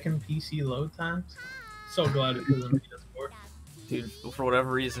 Tekken PC load times. So glad it doesn't beat us for. Dude, for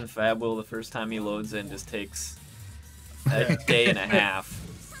whatever reason, Fab Will, the first time he loads in, just takes a day and a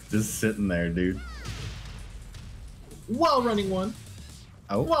half. Just sitting there, dude. While running one.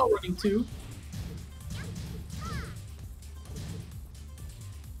 Oh. While running two.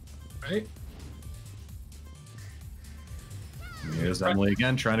 Right? Here's Emily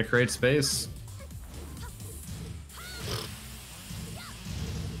again, trying to create space.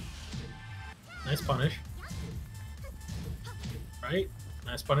 Nice punish. Right?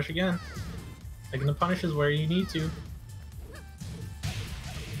 Nice punish again. Taking the punishes where you need to.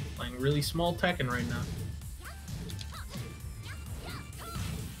 Playing really small Tekken right now.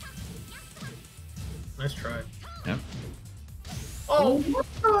 Nice try. Yep. Oh, what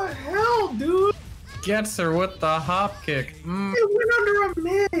the hell, dude? Gets her with the hop kick. Mm. It went under a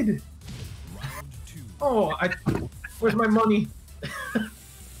mid. Round 2. Oh, where's my money?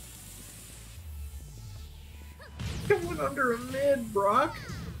 It went under a mid, Brock.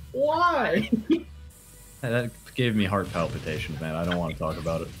 Why? That gave me heart palpitations, man. I don't want to talk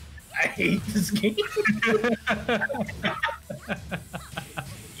about it. I hate this game.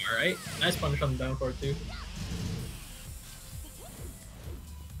 Alright, nice punish on the down forward too.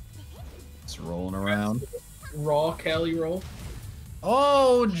 It's rolling around. Raw Cali roll.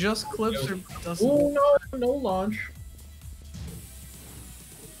 Oh, just clips her. Oh no, no launch.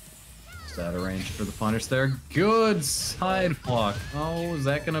 Is that arranged for the punish there? Good side block. Oh, is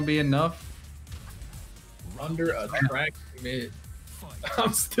that gonna be enough? Under a track mid.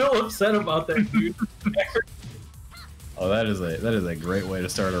 I'm still upset about that, dude. Oh, that is a great way to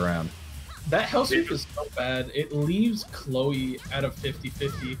start a round. That hell sweep is so bad. It leaves Chloe at a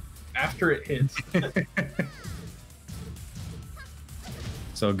 50-50 after it hits.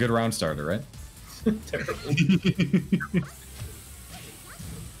 So a good round starter, right? Terrible.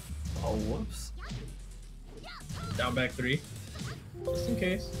 Oh, whoops. Down back 3. Just in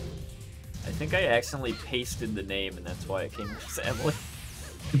case. I think I accidentally pasted the name, and that's why it came as Emily.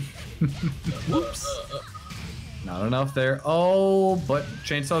 Whoops. Not enough there. Oh, but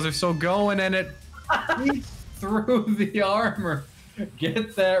chainsaws are still going, and it eats through the armor.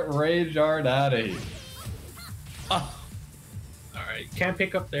 Get that rage art out of here. Oh. Alright, can't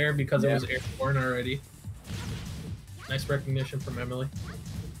pick up there because it was airborne already. Nice recognition from Emily.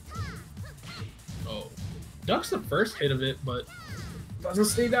 Oh. Ducks the first hit of it, but doesn't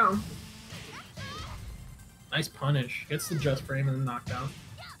stay down. Nice punish. Gets the just frame and the knockdown.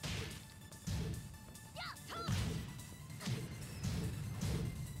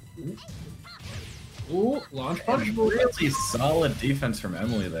 Ooh, launch punch. Really solid defense from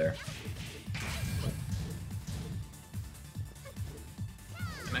Emily there.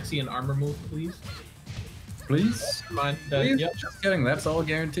 Can I see an armor move, please? Please? Mine. Please? Yep. Just kidding. That's all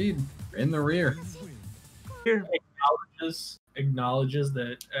guaranteed. In the rear. Here. Acknowledges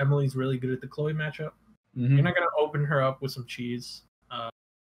that Emily's really good at the Chloe matchup. Mm-hmm. You're not gonna open her up with some cheese.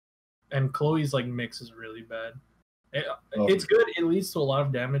 And Chloe's like mix is really bad. It's good. It leads to a lot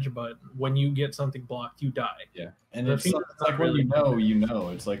of damage, but when you get something blocked, you die. Yeah, and The it's thing like is when really- you know.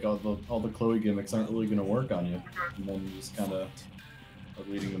 It's like all the Chloe gimmicks aren't really gonna work on you, and then you just kind of are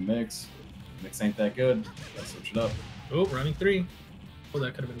leading the mix. Mix ain't that good. Gotta switch it up. Oh, running 3. Oh,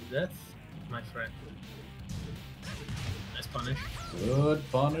 that could have been death. My friend. Nice punish. Good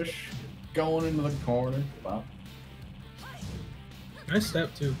punish. Going into the corner. Wow. Nice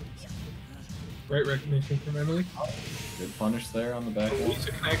step too. Great recognition from Emily. Good punish there on the back wall.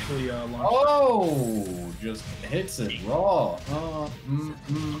 Lisa can actually launch. Oh, just hits it raw.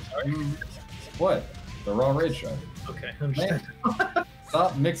 What? The raw rage shot. Okay, I understand.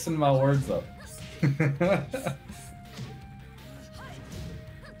 Stop mixing my words up.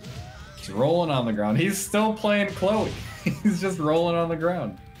 He's rolling on the ground. He's still playing Chloe. He's just rolling on the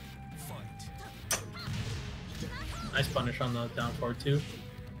ground. Nice punish on the down forward too.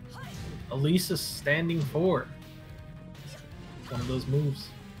 Elisa's standing 4. One of those moves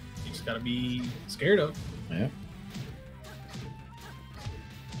you just gotta be scared of. Yeah.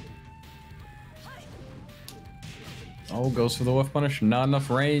 Oh, goes for the whiff punish. Not enough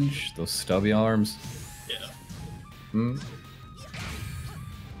range. Those stubby arms. Yeah. Hmm.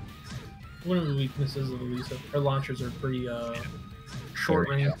 One of the weaknesses of Elisa, her launchers are pretty short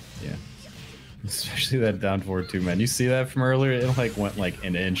range. Yeah. Especially that down forward too, man. You see that from earlier? It like went like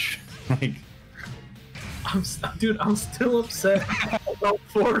an inch. Like, Dude, I'm still upset about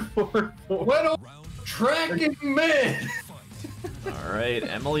 4-4-4. what a tracking mid. All right,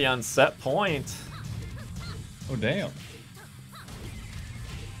 Emily on set point. Oh damn.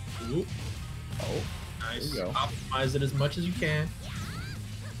 Oop. Oh, Nice. there you go. Optimize it as much as you can.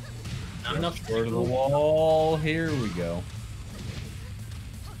 Not enough. Short of the wall. Here we go.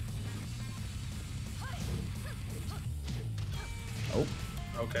 Oh,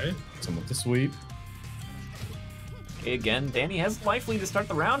 Okay. some with the sweep. Okay, again, Danny has life lead to start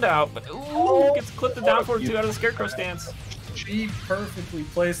the round out, but ooh, gets clipped the down forward 2 out of the scarecrow stance. She perfectly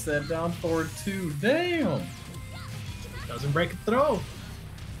placed that down forward too. Damn. Doesn't break a throw.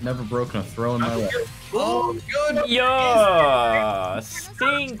 Never broken a throw in my life. Oh, good. Yeah,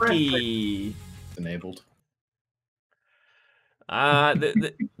 stinky. Enabled.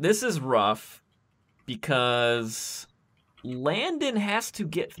 This is rough because Landon has to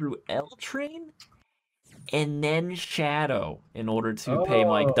get through Ltrain and then Shadow in order to pay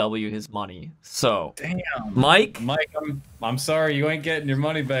Mike W his money. So, Damn. Mike, I'm sorry, you ain't getting your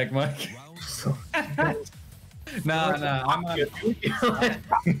money back, Mike. Nah, I'm on,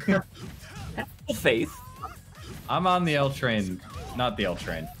 faith. I'm on the L train, not the L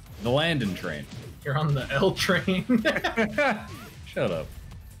train, the Landon train. You're on the L train. Shut up.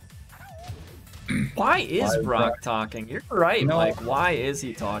 Why is Brock talking? You're right, No. Mike. Why is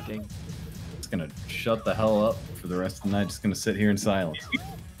he talking? Just gonna shut the hell up for the rest of the night. Just gonna sit here in silence.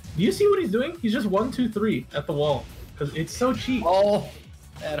 Do you see what he's doing? He's just 1-2-3 at the wall because it's so cheap. Oh,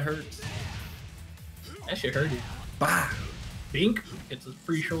 that hurts. That shit hurt you. Bah. Bink gets a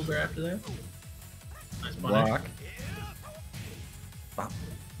free shoulder after that. Nice punish. Block.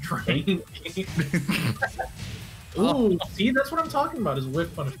 Train. Ooh, see, that's what I'm talking about. His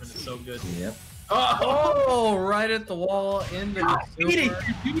whiff punishment is so good. Yep. Oh, Oh, right at the wall into the I hate it,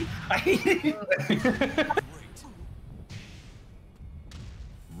 super. dude. I hate it.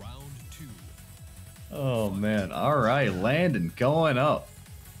 Round 2. Oh man. All right, Landon going up.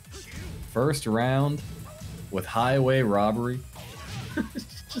 First round with highway robbery.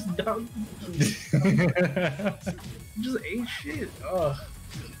 It's just down. Just ain't shit. Ugh.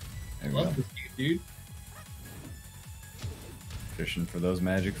 There we Love go. this dude. Fishing for those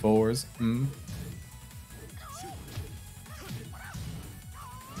magic fours. Mm.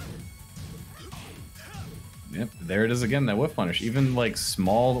 Yep, there it is again, that whiff punish. Even like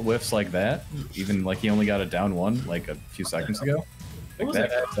small whiffs like that, even like he only got it down 1 like a few seconds ago. What was Like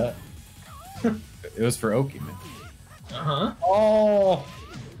that? adds up. It was for Oki, man. Uh-huh. Oh,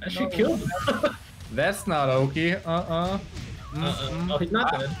 That shit killed him. that's not Oki. Oh, he's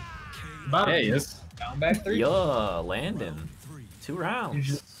not dead. About Yeah, him. he is. Down back 3. Yeah, Landon. 2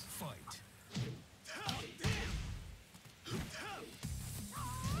 rounds. Fight.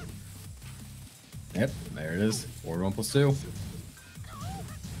 Yep, there it is. 4-1+2.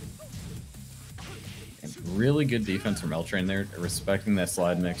 And really good defense from Ltrain there, respecting that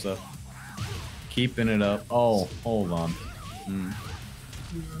slide mix up. Keeping it up. Oh, hold on. Mm.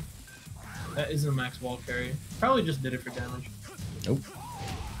 That isn't a max wall carry. Probably just did it for damage. Nope.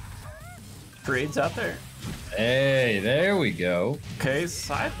 Grades out there. Hey, there we go. Okay,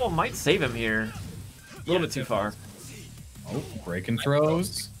 sidewall might save him here. A little bit too far. Oh, breaking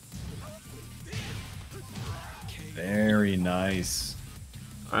throws. Very nice.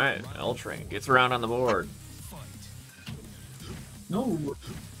 All right, Ltrain gets around on the board. No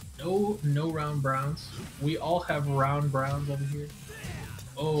round browns. We all have round browns over here.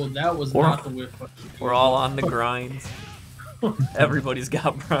 Oh, that was not the whip. We're all on the grind. Everybody's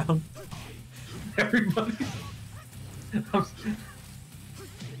got brown. Everybody.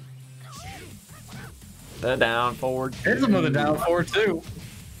 The down forward. Here's another down forward too.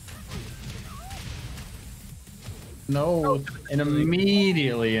 No, and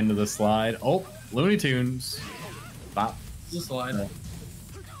immediately into the slide. Oh, Looney Tunes. Bop. It's a slide.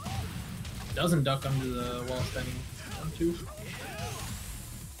 Doesn't duck under the wall standing. 1, 2.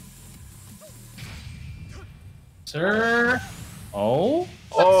 Sir. Oh.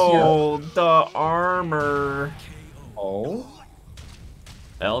 Oh, the armor. Oh.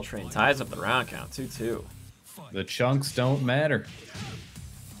 Ltrain ties up the round count 2-2. The chunks don't matter.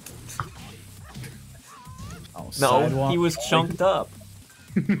 Oh, No, sidewalk. he was chunked up.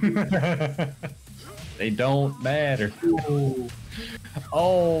 They don't matter. Ooh.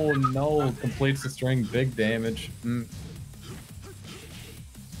 Oh no, completes the string, big damage. Mm.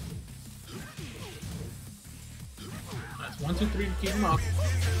 That's 1, 2, 3 to keep him up.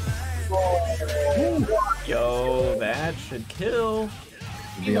 Yo, that should kill.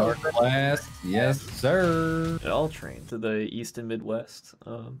 The art blast, yes sir. Ltrain to the East and Midwest.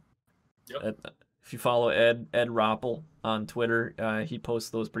 Yep. If you follow Ed Roppel on Twitter, he posts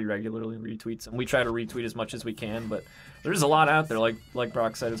those pretty regularly and retweets them. We try to retweet as much as we can, but there's a lot out there. Like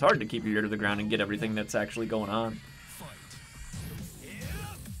Brock said, it's hard to keep your ear to the ground and get everything that's actually going on.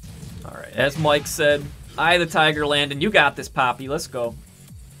 All right, as Mike said, "Eye the tiger, Landon. You got this, Poppy. Let's go."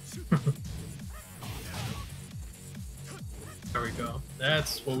 There we go.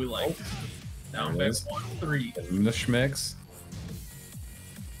 That's what we like. Down There back it is. 1, 3. Give him the schmicks.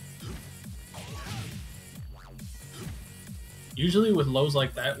 Usually with lows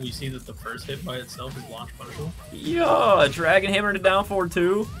like that, we see that the first hit by itself is launch punishable. Yo, Dragon Hammer to down forward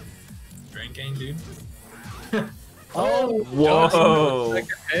 2. Drain Gang, dude. Oh, Whoa. second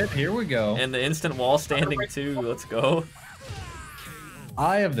hit. Here we go. And the instant wall standing 2. Let's go.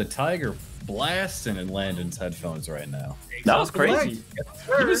 Eye of the Tiger blasting in Landon's headphones right now. That was crazy.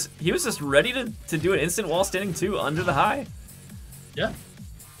 He was just ready to do an instant wall standing 2 under the high. Yeah.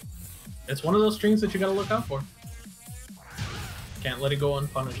 It's one of those strings that you gotta look out for. Can't let it go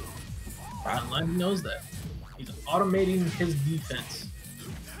unpunished. And Landon knows that. He's automating his defense.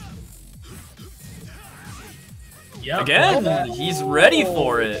 Yeah. Again, he's ready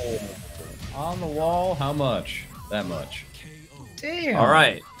for it. On the wall, how much? That much. Damn. All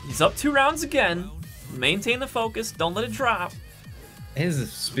right, he's up 2 rounds again. Maintain the focus. Don't let it drop.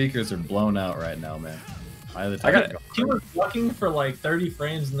 His speakers are blown out right now, man. Eye of the I Tiger. He was walking for like 30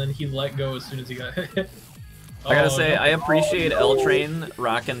 frames and then he let go as soon as he got hit. I gotta Oh, say, no. I appreciate Ltrain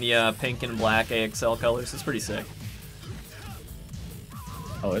rocking the pink and black AXL colors. It's pretty sick.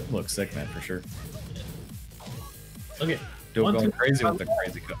 Oh, it looks sick, man, for sure. Okay. Dude, 1, going 2, crazy with the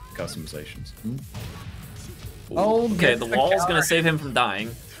crazy customizations. Oh, okay, gets the the wall's counter. gonna save him from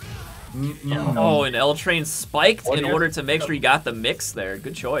dying. Mm-mm. Oh, and Ltrain spiked What in do you- order to make sure he got the mix there.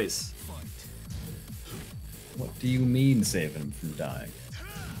 Good choice. What do you mean saving him from dying?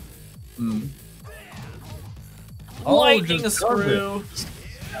 Mm. Lightning just screw.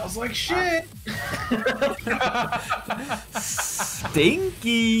 I was like, shit.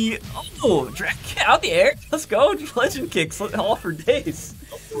 Stinky. Oh, drag out the air. Let's go. Legend kicks all for days.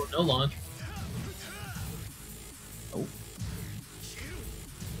 Oh, no launch. Oh.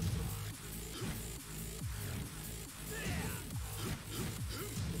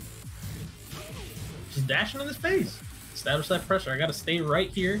 Just dashing in his face. Establish that pressure. I gotta stay right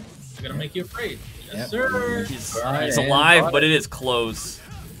here. I gotta make you afraid. Yes, Yep. sir. He's Right, alive, and- but it is close.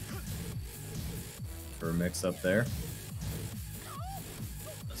 For a mix up there.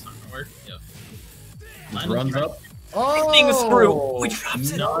 That's not gonna work. Yep. He runs up. Lightning screw. We dropped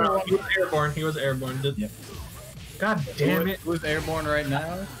it. No, he was airborne. He was airborne. Yep. God damn it. Who's airborne right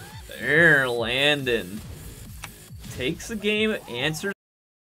now? There, Landon. Takes the game, answers.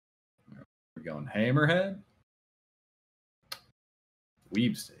 We're going Hammerhead.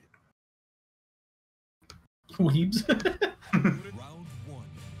 Weeb State. Weebs. Round 1.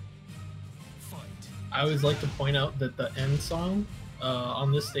 Fight. I always like to point out that the end song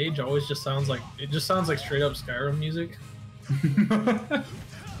on this stage always just sounds like straight up Skyrim music.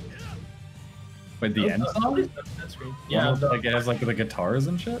 Wait, the end song? That's great. Yeah, Yeah, like it has like the guitars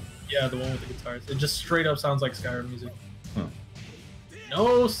and shit. yeah, the one with the guitars. It just straight up sounds like Skyrim music. Huh.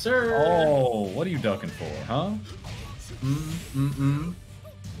 No, sir. Oh, what are you ducking for, huh?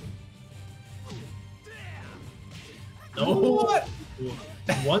 No. What?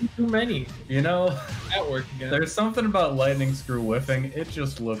 One too many. You know, That worked again. there's something about lightning screw whiffing. It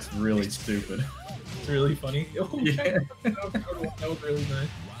just looks really stupid. It's really funny. Oh, Yeah. that was really nice.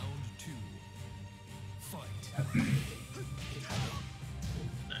 Round 2. Fight.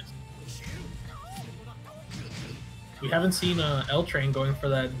 Nice. We haven't seen Ltrain going for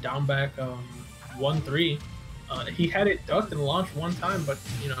that down back 1-3. He had it ducked and launched one time, but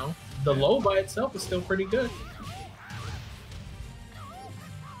you know the low by itself is still pretty good.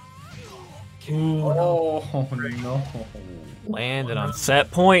 Ooh, Oh no. Landed on set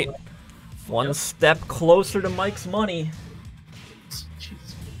point. One step closer to Mike's money.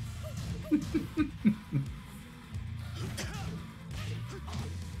 Jesus.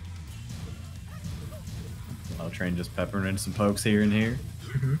 Ltrain just peppering in some pokes here and here.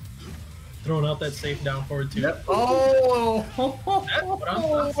 Throwing out that safe down forward too. Yep. Oh! what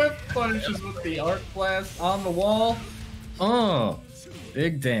I'm Whip punishes with the arc blast on the wall. Oh,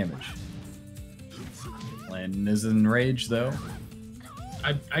 big damage. Landon is in rage though.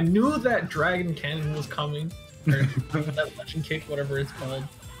 I knew that dragon cannon was coming. Or that legend kick, whatever it's called.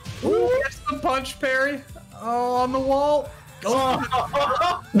 Ooh, gets the punch parry. Oh, on the wall.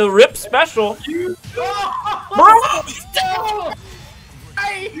 Oh, The rip special.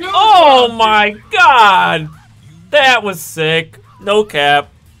 Oh my god! That was sick. No cap.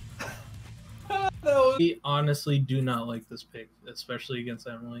 We honestly do not like this pick, especially against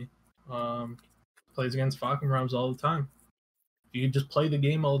Emily. Plays against Falconrams all the time. If you just play the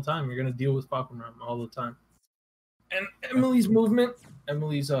game all the time, you're gonna deal with Falconram all the time. And Emily's movement,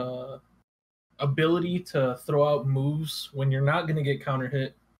 Emily's ability to throw out moves when you're not gonna get counter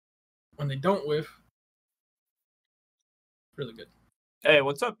hit, when they don't whiff, really good. Hey,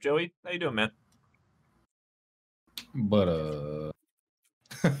 what's up, Joey? How you doing, man? but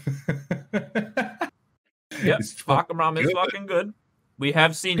Yep, It's fuck- Falconram is good. fucking good. We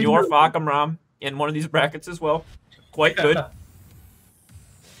have seen your Falconram in one of these brackets as well. Quite good.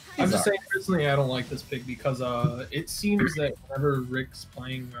 I'm just saying, personally, I don't like this pick because it seems that whenever Rick's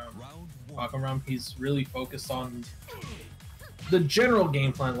playing Round 1. Falconram, he's really focused on the general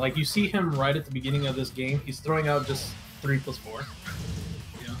game plan. Like, you see him right at the beginning of this game, he's throwing out just 3+4.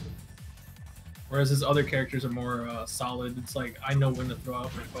 Yeah. Whereas his other characters are more solid. It's like, I know when to throw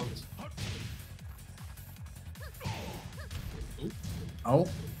out my focus. Oh,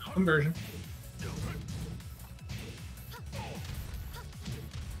 No conversion.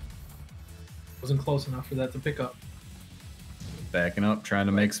 Wasn't close enough for that to pick up. backing up, trying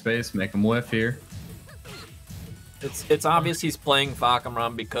to make space, make him whiff here. It's obvious he's playing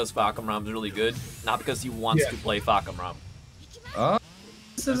Falconram because Falconram's really good, not because he wants Yeah. to play Falconram. Oh,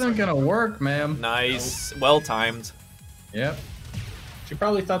 this isn't gonna work, ma'am. Nice. Well timed. Yep. She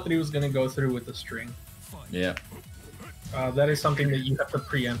probably thought that he was going to go through with the string. Yep. That is something that you have to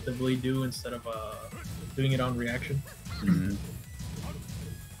preemptively do instead of doing it on reaction. Mhm.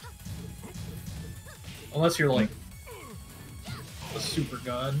 Unless you're like a super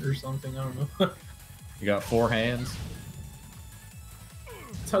god or something, I don't know. You got 4 hands.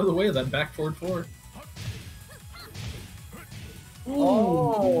 It's out of the way of that back forward 4.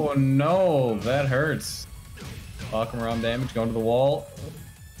 Oh no, that hurts. Falconram damage going to the wall.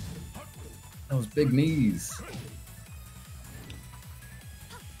 Those big knees.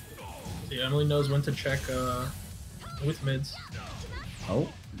 See, Emily knows when to check with mids. Oh,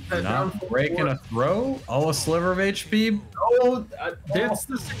 That down not forward breaking 4. a throw. Oh, a sliver of HP. Oh, that's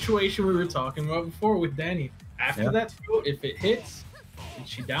the situation we were talking about before with Danny. After Yeah. that throw, if it hits, and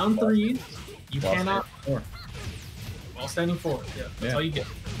she down 3, you While cannot. standing 4. While standing 4, yeah, that's Yeah. all you get.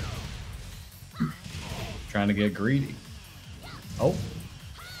 Trying to get greedy. Oh,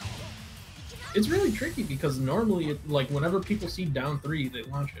 It's really tricky because normally, like, whenever people see down 3, they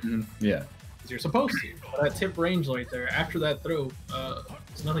launch it. yeah. 'Cause you're supposed to. But that tip range right there, after that throw,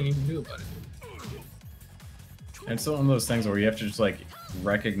 there's nothing you can do about it. And it's one of those things where you have to just like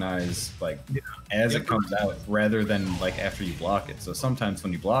recognize like as it comes out rather than like after you block it. So sometimes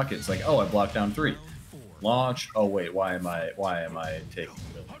when you block it, it's like, oh, I blocked down 3. Launch. Oh wait, why am I taking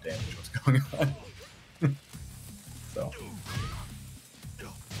really damage? What's going on? So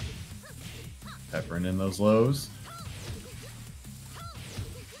peppering in those lows.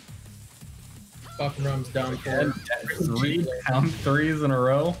 Falconram's down 4. And 3 down 3s in a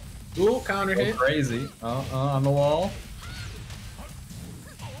row. Ooh, counter Go hit. crazy. On the wall.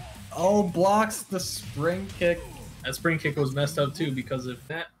 Oh, blocks the spring kick. That spring kick was messed up too because of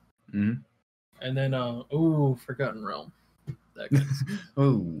that. Mhm. And then, ooh, Forgotten Realm. That guy's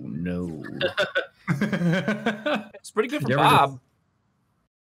Oh no. It's pretty good for You ever just- Bob.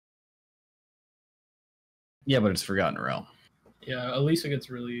 Yeah, but it's Forgotten Realm. Yeah, Elisa gets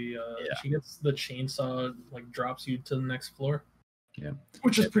really. She gets the chainsaw, like drops you to the next floor. Yeah,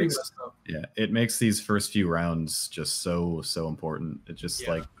 which is pretty messed up. Yeah, it makes these first few rounds just so important. It's just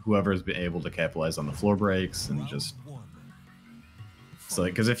like whoever's been able to capitalize on the floor breaks and just. It's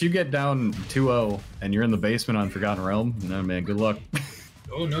like, because if you get down 2-0 and you're in the basement on Forgotten Realm, no man, good luck.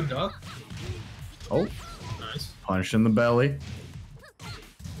 Oh, no duck. Oh, nice. Punch in the belly.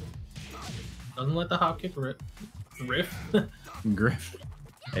 Doesn't let the hop kick riff. Griff.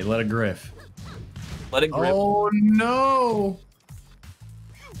 Hey, let it griff. Let it grip. Oh no!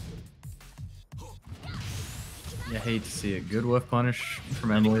 You hate to see it. Good whiff punish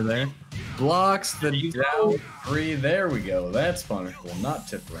from Emily there. Blocks the down 3. There we go. That's punishable, not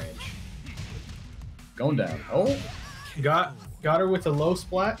tip range. Going down. Oh! Got her with a low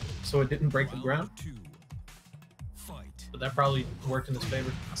splat, so it didn't break the ground. But that probably worked in his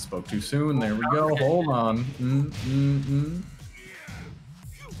favor. I spoke too soon. There we go. Hold on.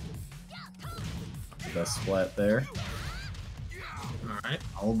 Best splat there. Alright.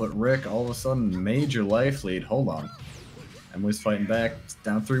 Oh, but Rick, all of a sudden, major life lead. Hold on. Emily's fighting back. It's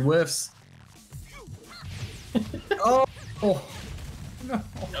down 3 whiffs. Oh! No.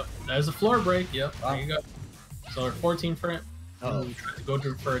 Yep, there's a floor break. Yep, there you go. So we're 14 for it. Oh, tried to go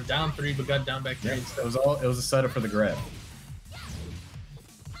for a down 3, but got down back 3 instead. It was a setup for the grab.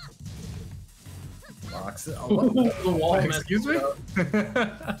 Blocks it. Oh, the wall. Excuse me.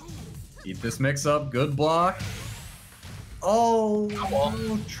 Keep this mix up. Good block. Oh,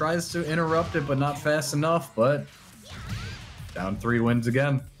 tries to interrupt it, but not fast enough. But down 3 wins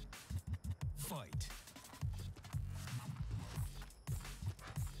again.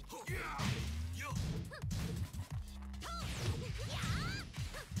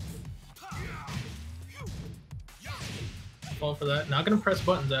 Fall for that. Not gonna press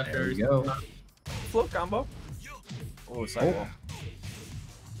buttons after. There we go. Float combo. Oh, sidewall.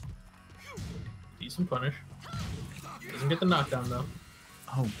 Decent punish. Doesn't get the knockdown though.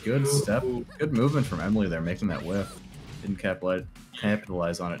 Oh, good step. Good movement from Emily there, making that whiff. Didn't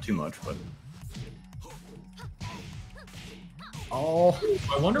capitalize on it too much, but. Oh.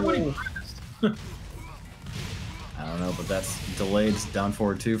 I wonder what he pressed. I don't know, but that's delayed down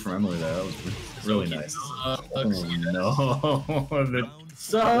forward 2 from Emily there. That was really nice. Oh no.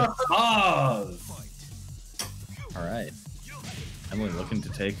 All right. Emily looking to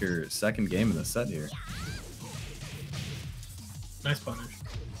take her second game in the set here. Nice punish.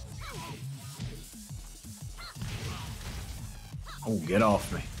 Oh, get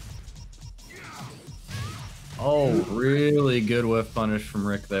off me. Oh, really good whiff punish from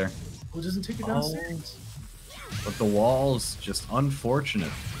Rick there. Who doesn't take it downstairs? But the wall's just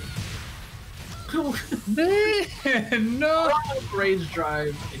unfortunate. No! Rage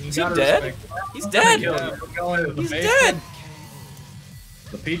drive. And you Is he gotta dead? respect He's dead! He's dead!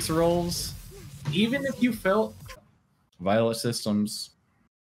 The pizza rolls. Even if you felt... Violet Systems.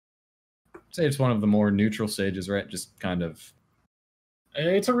 I'd say it's one of the more neutral stages, right? Just kind of...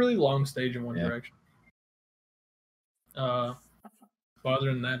 It's a really long stage in one direction. But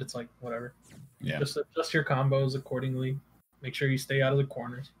other than that, it's like, whatever. Yeah. Just adjust your combos accordingly. Make sure you stay out of the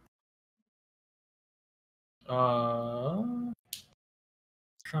corners. Trying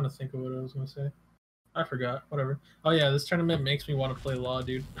to think of what I was gonna say. I forgot. Whatever. Oh yeah, this tournament makes me want to play Law,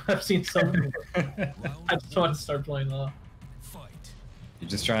 dude. I've seen so many. I just want to start playing Law. You're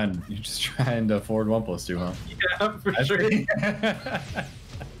just trying to afford 1+2, huh? Yeah, for sure.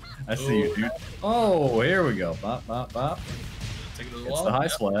 I see you, dude. Oh, here we go. Bop, bop, bop. Take it to the It's wall. the high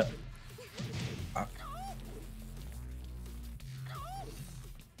splat.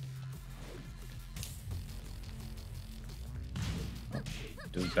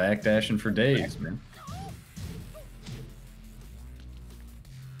 Just backdashing for days, man.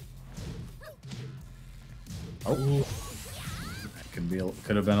 Oh, that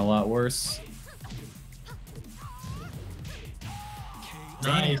could have been a lot worse.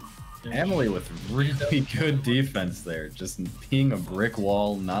 Nice. Emily with really good defense there, just being a brick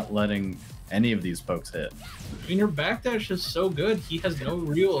wall, not letting any of these pokes hit. I mean, your backdash is so good. He has no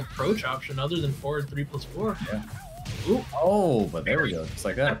real approach option other than forward 3+4. Yeah. Ooh. Oh, but there we go. Just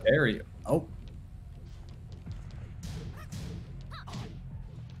like that. Parry. Oh.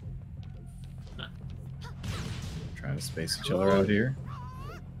 Trying to space each other out here.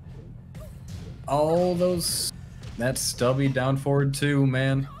 Oh, that stubby down forward 2,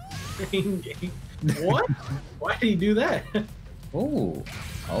 man. What? Why did he do that? Oh.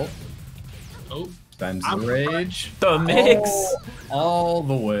 Oh. Oh. Spends the rage. The mix. Oh, all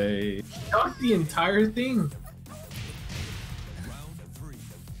the way. Got the entire thing.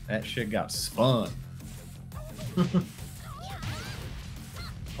 That shit got spun.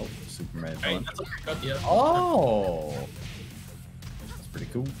 Oh, Superman. Hey, that's a cut, yeah. Oh! That's pretty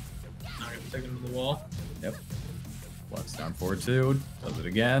cool. Not gonna take him to the wall. Yep. Flex down forward 2. Does it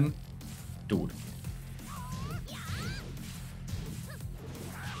again. Dude.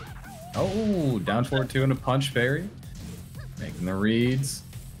 Oh, down forward 2 and a punch parry. Making the reads.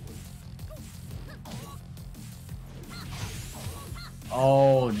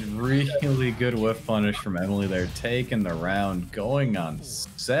 Oh, really good whiff punish from Emily there. Taking the round, going on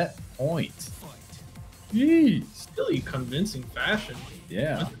set point. Jeez. Really convincing fashion.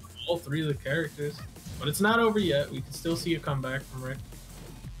 Yeah. All 3 of the characters. But it's not over yet. We can still see a comeback from Rick.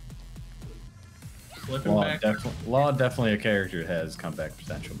 Flipping back. Law definitely a character that has comeback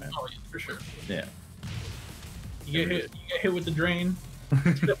potential, man. Oh, yeah, for sure. Yeah. You get hit with the drain.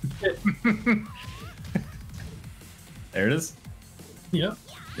 There it is. Yep.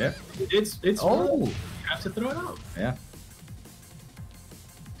 Yeah. It's Oh. You have to throw it out. Yeah.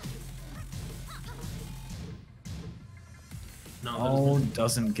 No, Oh,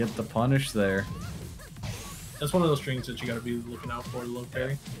 doesn't get the punish there. that's one of those strings that you gotta be looking out for, low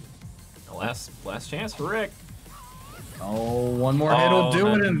parry. Last chance for Rick. Oh, one more hit will do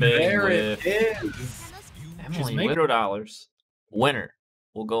it, and big there whiff. it is. Emily, making- $0. Winner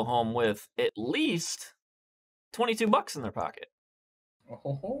will go home with at least $22 in their pocket.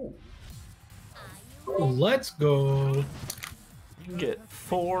 Oh. Let's go. You can get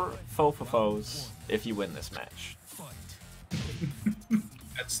 4 Fofofos if you win this match.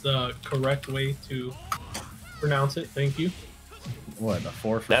 That's the correct way to pronounce it. Thank you. What, a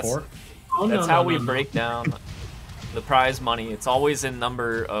 4 for That's- 4? Oh, That's how we break down the prize money. It's always in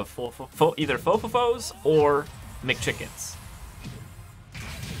number of either Fofofos or McChickens.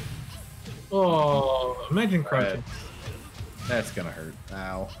 Oh, imagine crunching. That's gonna hurt.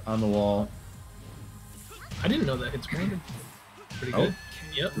 Ow. On the wall. I didn't know that hits grounded. Pretty good.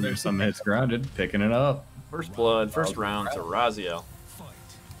 Yep, There's there's some hits grounded. Picking it up. First blood, first round to Raziel.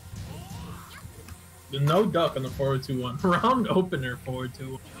 no duck on the forward 2-1. Round opener forward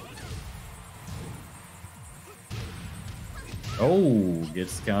 2-1. Oh,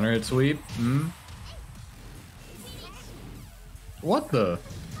 gets the counter hit sweep. What the?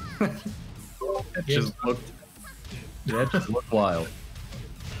 That just looked. That just looked wild.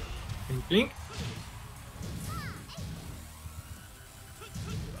 You think?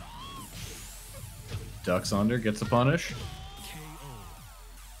 Ducks under, gets a punish.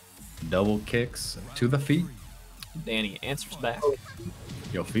 Double kicks to the feet. Danny answers back.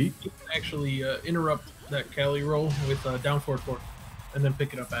 Yo, feet. You can actually interrupt that Cali roll with down forward 4, and then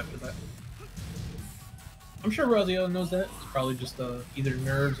pick it up after that. I'm sure Raziel knows that. It's probably just either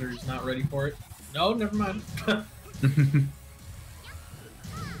nerves or he's not ready for it. No, never mind.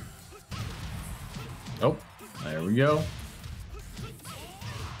 Oh, there we go.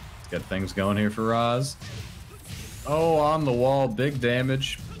 Got things going here for Roz. Oh, on the wall, big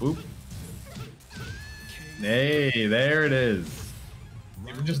damage. Boop. Hey, there it is.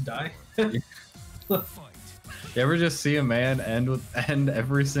 You ever just die? You ever just see a man end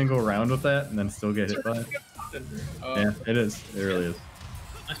every single round with that and then still get hit by it? Yeah, it is. It really is.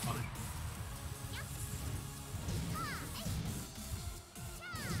 That's funny.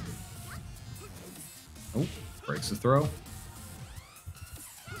 Oh, breaks the throw.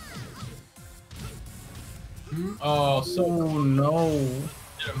 Oh, so Oh no.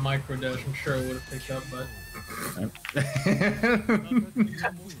 did a micro dash. I'm sure I would have picked up, but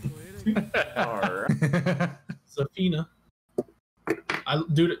Zafina.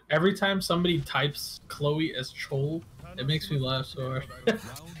 Dude, every time somebody types Chloe as Chol, it makes me laugh so hard.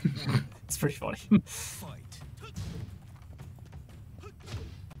 It's pretty funny.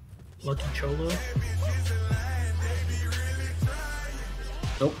 Lucky Cholo.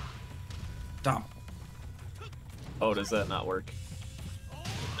 Nope. Stop. Oh, does that not work?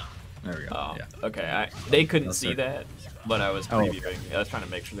 There we go. Oh, Yeah. okay. They couldn't That's see right. that, but I was Oh, okay. previewing. I was trying to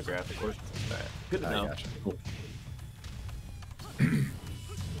make sure the graphic worked. All right. Good to I know. gotcha. Cool.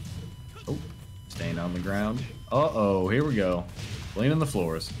 Oh, staying on the ground. Uh-oh, here we go. Laying on the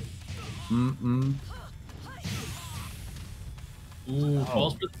floors. Ooh,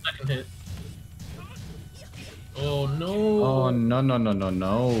 falls for the second hit. Oh no. Oh,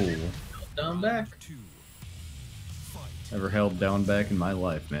 no. Down back. Never held down back in my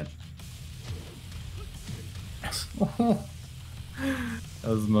life, man. That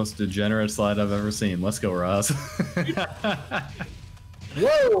was the most degenerate slide I've ever seen. Let's go, Roz.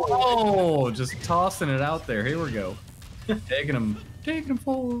 Whoa! Oh, just tossing it out there. Here we go. Taking him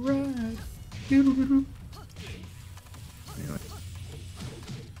for a ride. Anyway.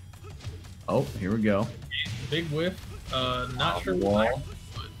 Oh, here we go. big whiff. Not sure Wall. why.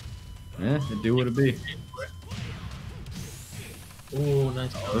 It do what it be. Ooh,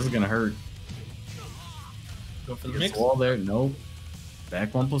 nice. Oh, this is gonna hurt. Go for the Gets mix. wall there. Nope.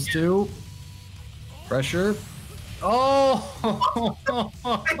 Back 1+2. Pressure. Oh!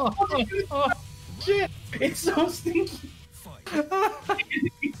 Shit! It's so stinky.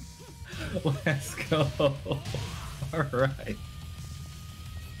 Let's go. All right.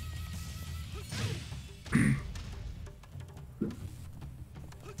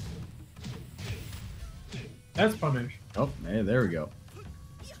 That's punish. Oh, hey, there we go.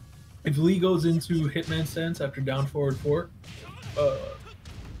 If Lee goes into Hitman stance after down forward 4,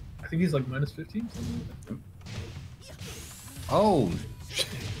 I think he's like minus 15. Oh,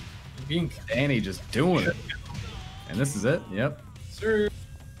 Being Danny just doing it. And this is it. Yep. sir.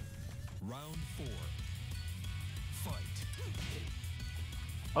 Round 4. Fight.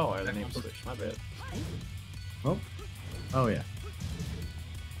 Oh, I had the name switch. My bad. Oh. Oh yeah.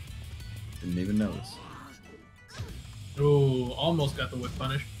 Didn't even notice. Oh, almost got the whip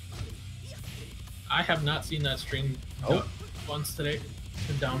punish. I have not seen that string Oh. once today.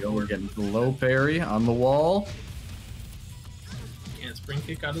 Down Yo, we're forward. getting the low parry on the wall. Can't spring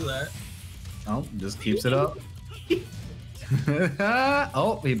kick out of that. Oh, just keeps it up.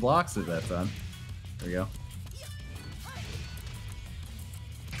 Oh, he blocks it that time. There we go.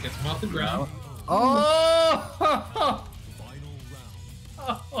 Gets him off the ground. Oh! Final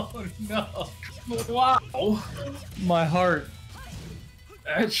round. Oh no! Wow. My heart.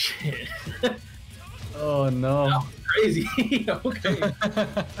 That shit. Oh no! Crazy. Okay.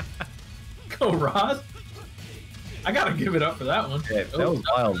 Go, Roz. I gotta give it up for that one. Hey, that was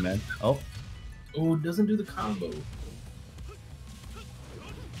wild, man. Oh, Oh, doesn't do the combo.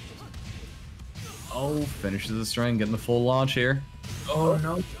 oh, finishes the string, getting the full launch here. Oh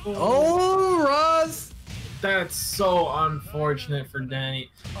no. Oh, Roz! That's so unfortunate for Danny.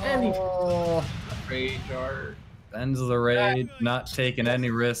 And he Oh, rage art. ends the raid, not taking any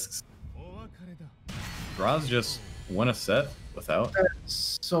risks. Roz just won a set without.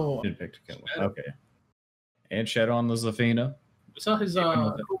 So Did pick to kill. Okay. And Shadow on the Zafina. we saw his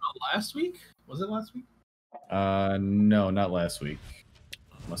last week. Was it last week? No, not last week.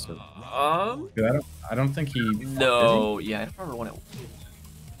 Must have. I don't think he. No, yeah, I don't remember when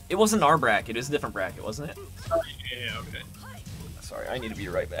it wasn't our bracket. It was a different bracket, wasn't it? Yeah, okay. Sorry, I need to be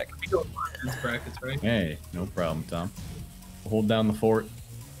right back. His brackets, right? Hey, no problem, Tom. Hold down the fort.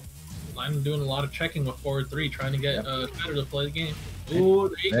 I'm doing a lot of checking with forward 3, trying to get Shadow to play the game. Ooh,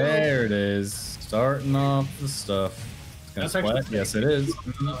 there you go. There it is. Starting off the stuff. It's gonna That's splat. actually- Yes, it is.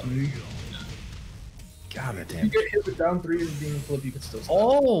 God If damn. you get hit with down 3 and being flip, you can still stop.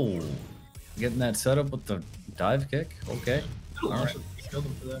 Oh! Getting that set up with the dive kick. Okay. All right. You killed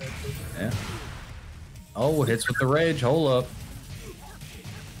him for that, actually. Yeah. Oh, hits with the rage. Hold up.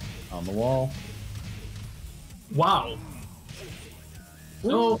 On the wall. Wow.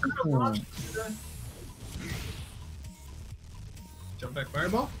 No. Jump back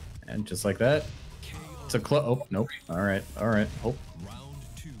fireball. And just like that. It's a close. Oh, nope. All right. All right. Oh, Round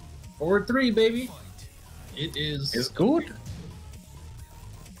 2. Forward 3, baby. It is. it's good.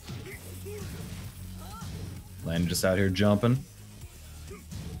 Landon just out here jumping.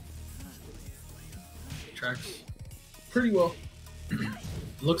 Tracks pretty well.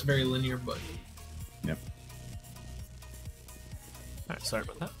 Looks very linear, but Yep. Alright, sorry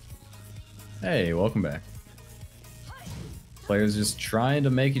about that. Hey, welcome back. Players just trying to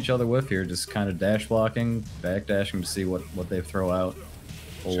make each other whiff here, just kind of dash blocking, back dashing to see what they throw out.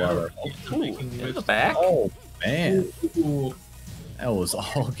 Whole lot of. making In the whips. back? Oh man, Ooh. that was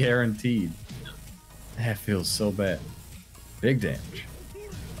all guaranteed. That feels so bad. Big damage.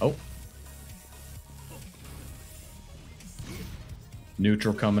 Oh.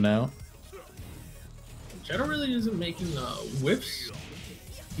 Neutral coming out. Shadow really isn't making whiffs.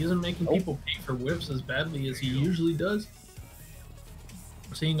 He isn't making people pay for whiffs as badly as he usually does.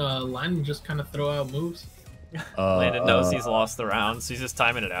 We're seeing Landon just kind of throw out moves. Landon knows he's lost the round, so he's just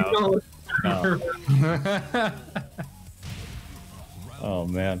timing it out. No. Oh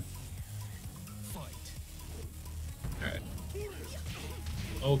man. Fight.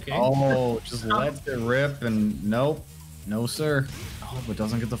 Okay. Oh, just lets it rip and nope. No sir. Oh, but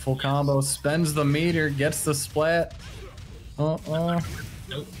doesn't get the full combo. Spends the meter, gets the splat. Nope. Oh!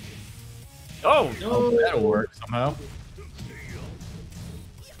 Oh, that'll work somehow.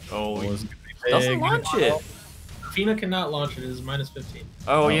 Oh, he Wasn't gonna be doesn't big. launch it. Fina cannot launch it. It is minus 15.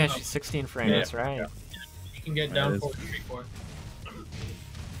 Oh, yeah, no. she's 16 frame, Yeah. that's right. You can get That down is- forward 3-4.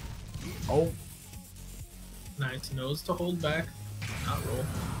 Oh, Nice. Knows to hold back, not roll.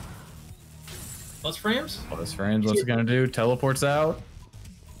 Plus frames? Plus frames, what's it gonna do? Teleports out.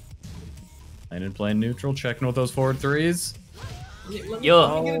 Landon playing neutral, checking with those forward threes. Let me get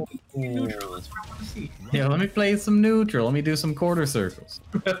Yo. a neutral. That's what I want to see. Yeah, let me play some neutral. Let me do some quarter circles.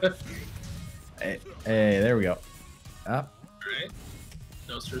 Hey, there we go. Up. Alright.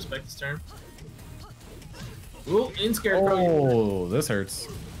 No disrespect this turn. Ooh, in Scarecrow. Oh, this hurts.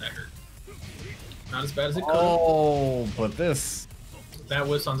 That hurt. Not as bad as it could. Oh, but this. That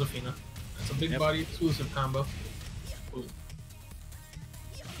was Sons of Fina. That's a big body exclusive combo. Ooh.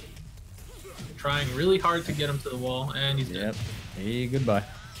 Trying really hard to get him to the wall, and he's dead. Yep. Hey, goodbye.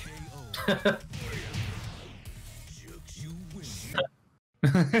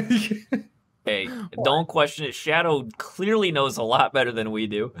 Hey, don't question it. Shadow clearly knows a lot better than we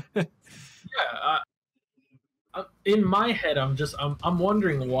do. Yeah, in my head, I'm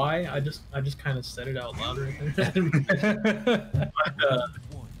wondering why. I just kind of said it out loud right there.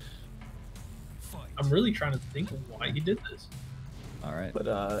 But, I'm really trying to think of why he did this. All right. But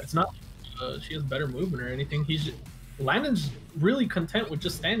It's not she has better movement or anything. Landon's really content with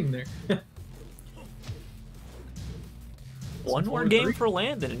just standing there. one more game for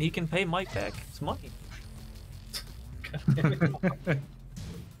Landon, and he can pay Mike back his money.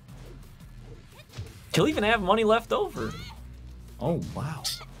 He'll even have money left over. Oh, wow.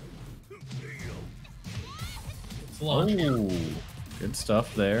 It's launch. Oh, good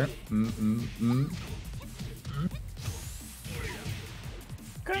stuff there. There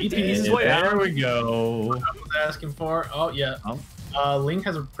we go. What I was asking for. Oh, yeah. Ling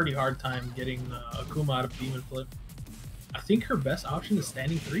has a pretty hard time getting Akuma out of Demon Flip. I think her best option is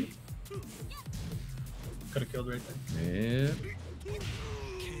standing 3. Could have killed right there. Yep.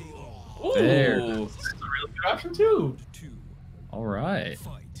 Ooh. There. That's a really good option, too. All right.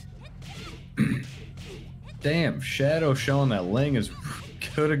 Damn, Shadow showing that Ling is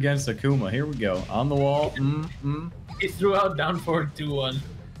good against Akuma. Here we go. On the wall. He threw out down forward 2-1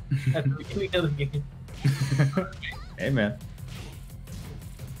 at the beginning of the game. Hey, man.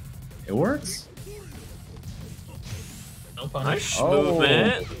 It works. No punish. Nice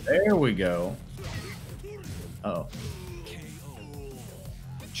movement. There we go. Oh.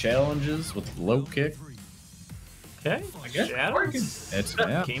 Challenges with the low kick. Okay. I guess it's working. It's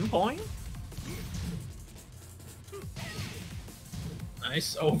yeah. Game point.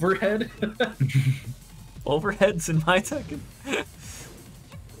 Nice overhead. Overheads in my Tekken.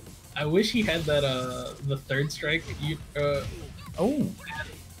 I wish he had that the third strike. Oh.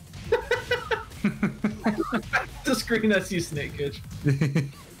 The screen that's you Snake Kitch.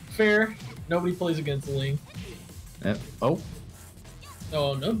 Fair. Nobody plays against Ling. Yep. Oh.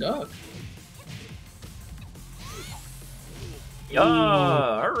 Oh, no duck. Yeah,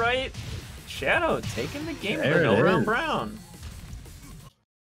 all right. Shadow taking the game There for no it round is. brown.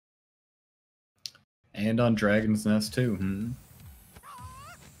 And on Dragon's Nest too.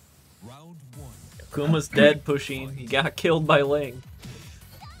 Round 1. Akuma's dead pushing. He got killed by Ling.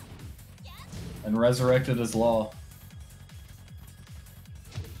 And resurrected as Law.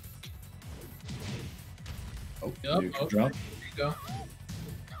 Oh, Yup, Duke okay. drop. There you go.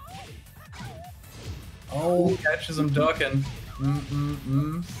 Oh, catches him ducking.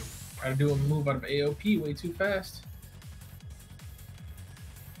 Try to do a move out of AOP way too fast.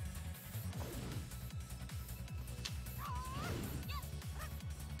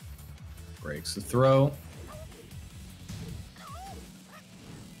 Breaks the throw.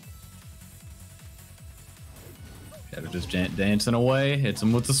 Shadow just dancing away. Hits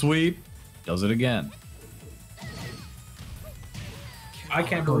him with the sweep. Does it again. I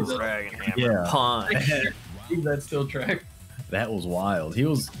can't believe that. Dragon Hammer Yeah. punch. I can't believe that still track. That was wild. He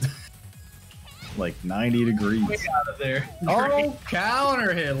was like 90 degrees. Way out of there. Oh,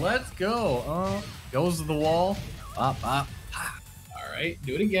 counter hit. Let's go. Goes to the wall. Pop. Alright,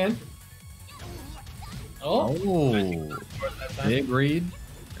 do it again. Oh, Oh, big read.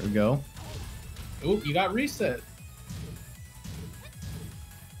 There we go. Oop, you got reset.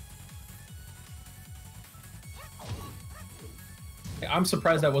 I'm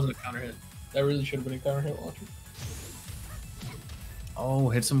surprised that wasn't a counter hit. That really should have been a counter hit launcher. Oh,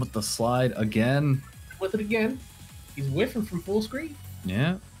 hits him with the slide again. With it again. He's whiffing from full screen.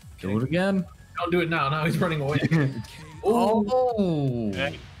 Yeah. Do it again. Don't do it now. Now he's running away. Oh.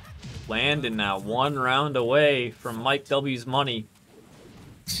 Okay. Landon now 1 round away from Mike W's money.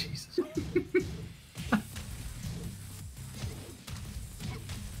 Jesus.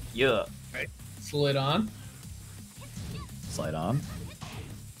 Yeah. Right. Slid on. Slide on.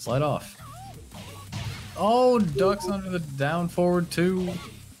 Slide off. Oh, ducks under the down forward two.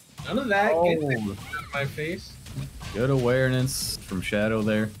 None of that. Oh. Get out of my face. Good awareness from Shadow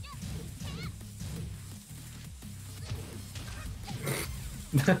there.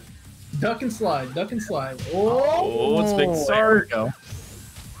 Duck and slide, duck and slide. Oh, it's big There we start. go.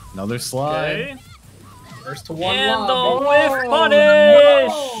 Another slide. Okay. First to one And law. the baby. whiff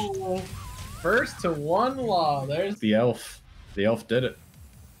punish! No! First to one law. There's The elf. The elf did it.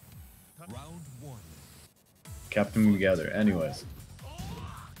 Round 1. Kept them together. Anyways.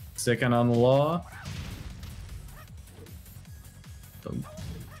 Sticking on the law. Boom.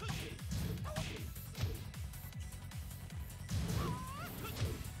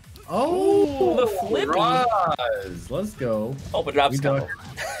 Ooh, the flippy. Rise. Let's go. Oh, but drops We combo.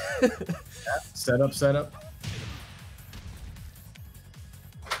 Set up, set up.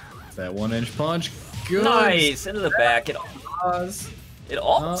 That 1-inch punch. Good. Nice, into the back. Rise. It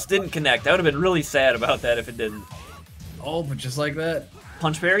almost didn't connect. I would have been really sad about that if it didn't. Oh, but just like that.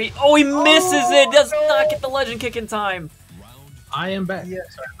 Punch parry. Oh, he misses it. Does not get the legend kick in time. I am back. Yeah,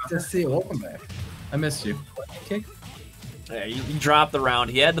 just see it. Welcome back. I missed you. Kick. Yeah, he dropped the round.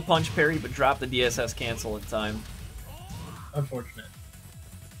 He had the punch parry, but dropped the DSS cancel in time. Unfortunate.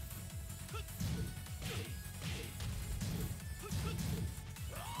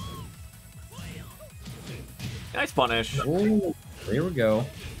 Nice punish. Oh, there we go.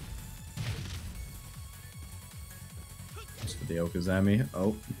 Just for the Okazami.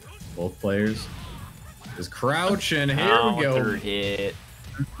 Oh, both players. Just crouching. Here we go. Counter hit.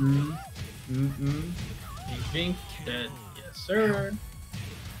 Mm-mm. Mm-mm. Bing, dead. Yes, sir.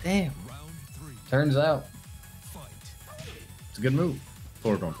 Damn. Round 3. Turns out Fight. it's a good move.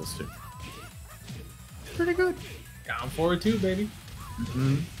 Forward going +2. Pretty good. Down forward two, baby.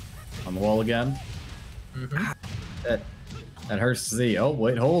 Mm-hmm. On the wall again. Mm-hmm. That hurts to see. Oh,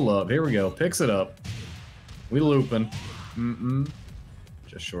 wait, hold up. Here we go. Picks it up. We looping. Mm-mm.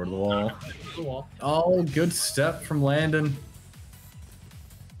 Just short of the wall. The wall. Oh, good step from Landon.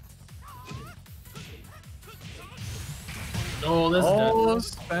 Oh, this Oh, is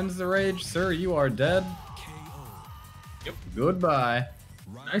spends the rage. Sir, you are dead. KO. Yep. Goodbye.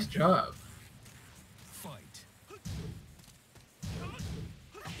 Round Nice job. Fight.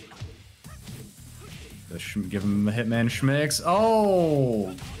 Give him a Hitman Schmicks.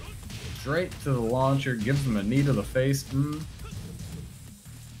 Oh! Straight to the launcher. Gives him a knee to the face.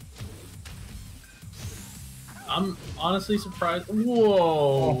 I'm honestly surprised.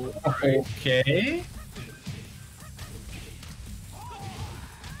 Whoa. Alright. Okay.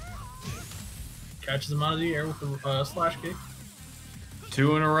 Catches him out of the air with a slash kick.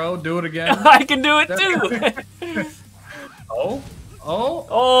 2 in a row. Do it again. I can do it too. Oh. Oh.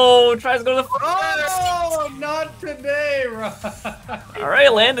 Oh, tries to go to the first. Oh, not today, Rob. All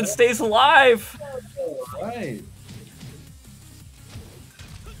right, Landon stays alive. Right.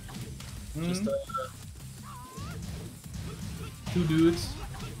 Just two dudes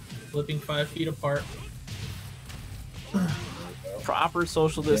flipping 5 feet apart. Proper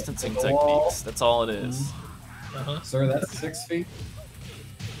social distancing the wall. techniques. That's all it is. Uh-huh. Sir, that's 6 feet.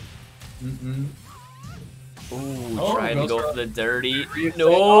 Mm-mm. Ooh, Oh, trying to goes go for- for the dirty.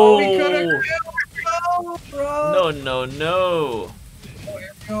 Oh, he No. could've killed. No, no, no. Here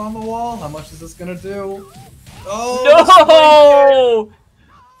we go on the wall. How much is this gonna do? Oh, No!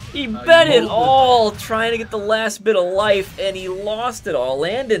 He bet it molded. all trying to get the last bit of life, and he lost it all.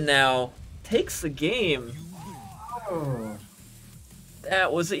 Landon now takes the game. Oh.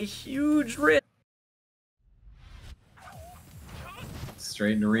 That was a huge risk.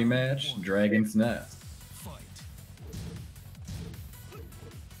 Straight into rematch. Dragon's Nest. Fight.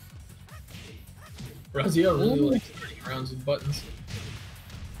 Raziel really likes turning rounds with buttons.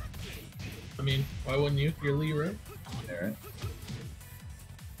 I mean, why wouldn't you? You're Lee, right? Alright.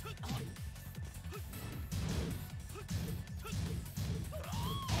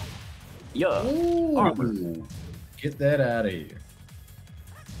 Yeah. Ooh. Get that out of here.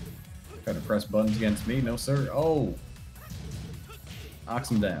 Trying to press buttons against me? No, sir. Oh. Knocks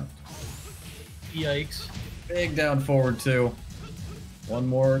him down. Yikes. Big down forward, too. One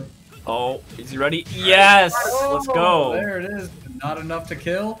more. Oh, is he ready? Yes! Let's Oh, go. There it is. Not enough to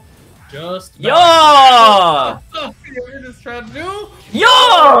kill. Just. Yeah! Oh, you're just trying to do? Yeah!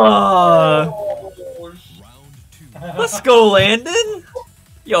 Oh, Round 2. Let's go, Landon.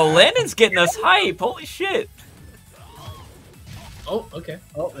 Yo, Landon's getting us hype. Holy shit. Oh, okay.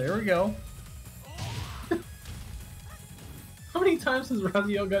 oh, there we go. How many times has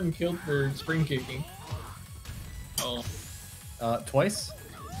Raziel gotten killed for spring kicking? Oh. Twice?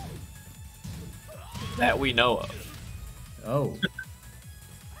 That we know of. Oh.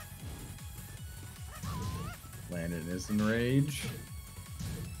 Landon is in rage.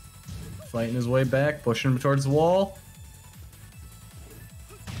 Fighting his way back, pushing him towards the wall.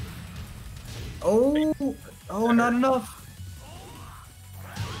 Oh! Oh, not enough.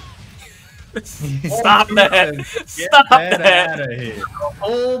 Stop that! Get Stop that that! out of here.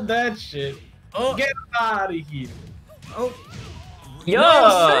 Hold that shit. Oh. Get out of here. Oh. Yeah!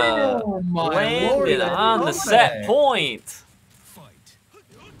 Oh my Landon lord, on the set point. Fight.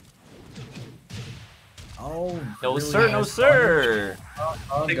 Oh. No really sir, no nice sir.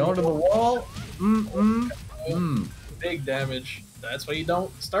 punish. Going to the wall. Big damage. That's why you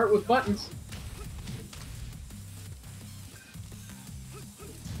don't start with buttons.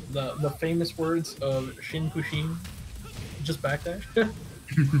 The famous words of Shin Kushin. Just backdash. Just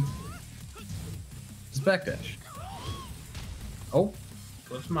backdash. Oh.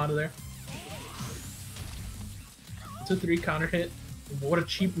 Clips him out of there. It's a 3 counter hit. What a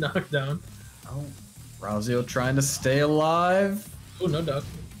cheap knockdown. Oh. Rauzio trying to stay alive. Oh, no duck.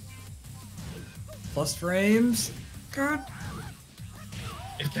 Plus frames. Good.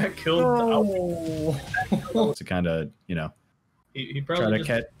 If that killed Oh. To kind of, you know, he try probably to just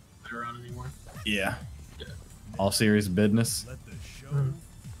catch. not around anymore. Yeah. Yeah. All serious business. Let the show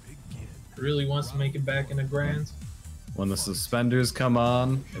begin. Really wants to make it back in the grands. When the suspenders come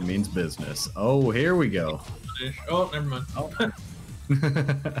on, it means business. Oh, here we go. Oh, never mind. Oh.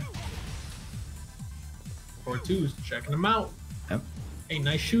 4-2s, checking them out. Yep. Hey,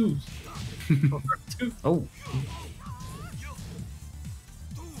 nice shoes. 4-2. Oh.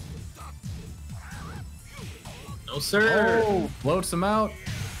 No, sir. Oh, floats him out.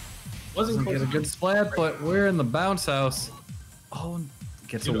 Wasn't Doesn't close get a good splat, but we're in the bounce house. Oh,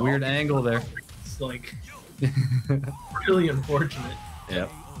 gets a Dude, weird all- angle there. It's like really unfortunate. Yep.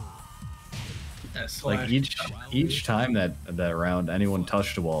 That slash. Like each time that round anyone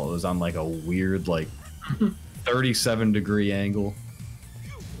touched the wall, it was on like a weird like 37-degree angle.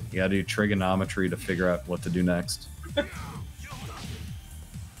 You gotta do trigonometry to figure out what to do next.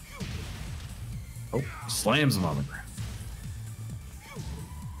 Oh, slams him on the ground.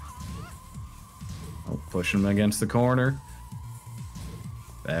 Oh, pushing him against the corner.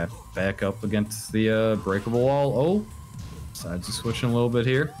 Back up against the breakable wall. Oh, decides to switch in a little bit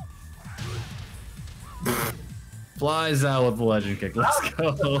here. Flies out with the legend kick. Let's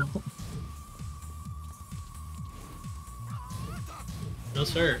go. No,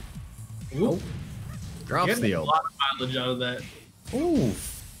 sir. Oh, drops Getting the a elbow. lot of mileage out of that. Ooh,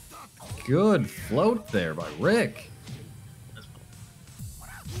 good float there by Rick.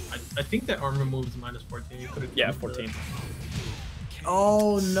 I think that armor moves minus 14. You could've Yeah, used 14.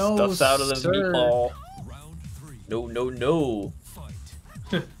 Oh no, Stuffs out of the sir. meatball. Round 3. No, no, no.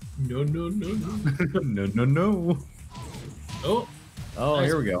 Fight. No, no, no, no. No, no, no. Oh, Oh, Nice.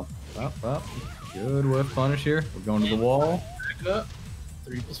 here we go. Up. Good whiff punish here. We're going to the wall. back up.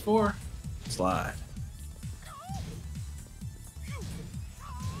 3+4. Slide.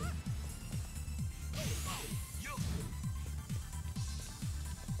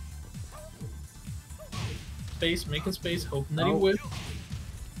 Space, making space, hoping that he Oh. would.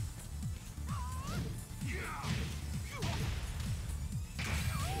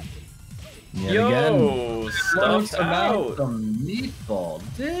 Yet again. Yo, Floats stuffed him out out. the meatball.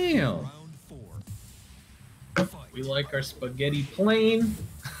 Damn. Round 4. Fight. We like our spaghetti plain.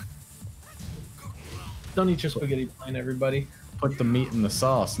 Don't eat your spaghetti plain, everybody. Put the meat in the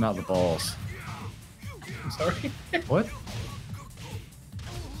sauce, not the balls. I'm sorry. What?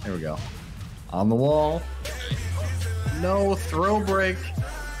 There we go. On the wall. No throw break.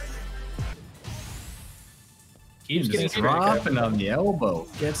 Keeps getting Just dropping on the elbow.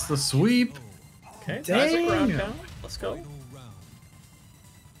 Gets the sweep. Okay, Dang. nice round count. Let's go. Final round.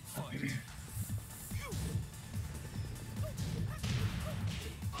 Fight.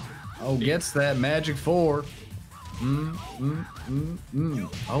 Oh, gets that magic 4.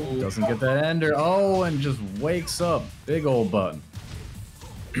 Oh, doesn't get that ender. Oh, and just wakes up. Big old button.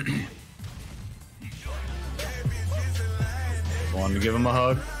 Wanted to give him a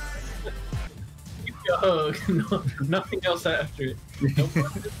hug. Yo, no, nothing else after it. Nope.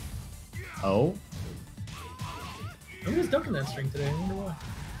 Oh, Nobody's ducking that string today. I wonder why.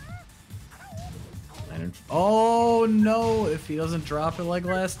 and oh no! If he doesn't drop it like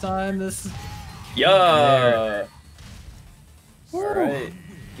last time, this is Yeah. All right.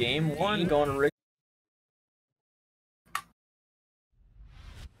 Game 1 going to Rick.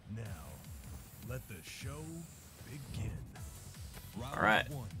 Now, let the show begin. Round All right.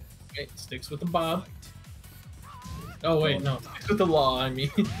 1. Okay, sticks with the bob. Oh Oh. wait, no, sticks with the law. I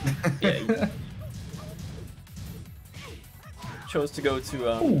mean, Yeah. You chose to go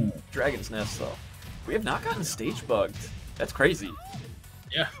to Ooh. Dragon's Nest though. We have not gotten stage bugged. That's crazy.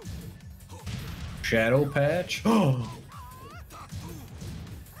 yeah. shadow patch. Oh,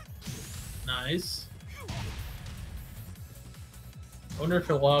 Nice. wonder if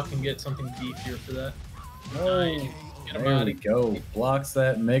Hilal can get something beefier for that. Oh, Nice. Get him there out we of go. Blocks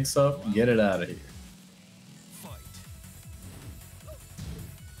that mix up. Get it out of here. Fight.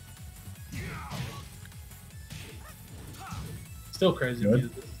 Still crazy to Good. be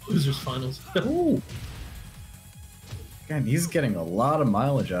at the losers finals. Ooh. Again, he's getting a lot of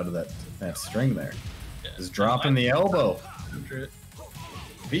mileage out of that string there. Yeah. Just dropping the elbow. After it.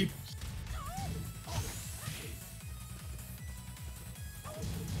 Beep.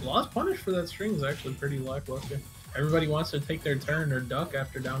 Lost punish for that string is actually pretty lackluster. Everybody wants to take their turn or duck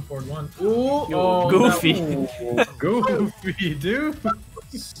after down forward 1. Ooh, oh, Goofy. Goofy, dude.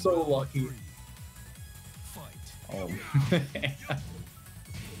 So lucky. Fight. Oh.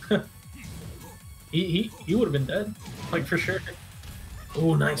 He would have been dead, like for sure.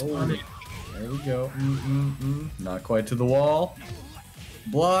 Oh, nice Oh. punish. There we go. Not quite to the wall.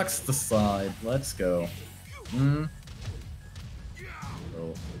 Blocks the side. Let's go. Oh.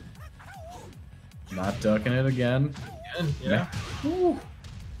 Not ducking it again. Again, yeah. Woo.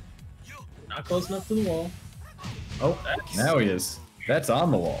 Not close enough to the wall. Oh, now he is. That's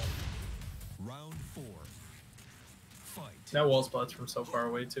on the wall. Round 4. Fight. That wall spot's from so far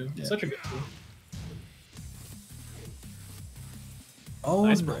away too. Yeah. Such a good tool. Oh,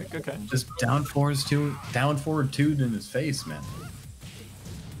 Nice break. Okay. just down forward two in his face, man.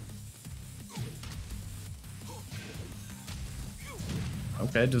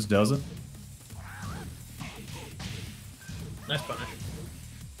 Okay, just does it. Nice punish.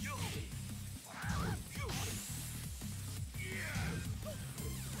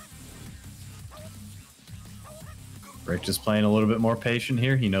 Rick just playing a little bit more patient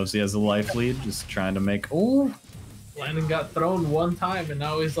here. He knows he has a life lead, just trying to make. Oh, Landon got thrown one time, and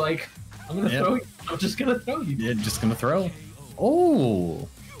now he's like, "I'm gonna Yep. throw you. I'm just gonna throw you." yeah, just gonna throw. Oh,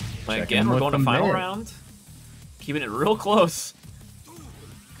 Like, Checking again, we're with going to the final mid. round. Keeping it real close.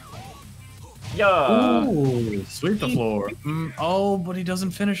 Yeah. Ooh, sweep the floor. Oh, but he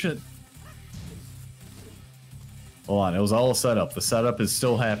doesn't finish it. Hold on, it was all a setup. The setup is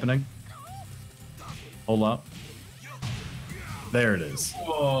still happening. Hold up. There it is.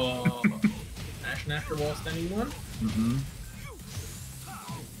 Whoa. Action after wall standing 1.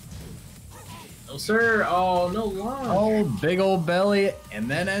 No sir. Oh no launch. Oh, big old belly, and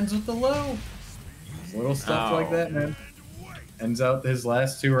then ends with the low. Little stuff like Oh. that, man. Ends out his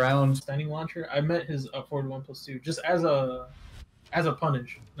last 2 rounds. Standing launcher. I meant his up forward 1+2 just as a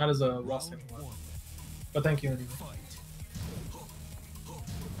punish, not as a raw standing launch. But thank you anyway. Fight.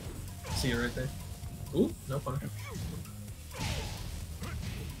 See you right there. Ooh, no punish.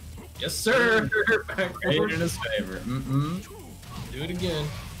 Yes sir. Back Right forward. in his favor. Do it again.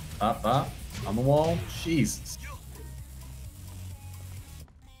 Pop, pop. On the wall. Jesus.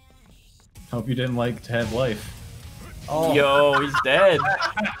 Hope you didn't like to have life. Oh. Yo, he's dead.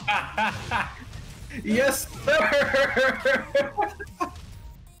 Yes sir.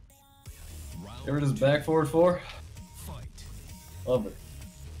 There it is, back forward 4. Fight. Love it.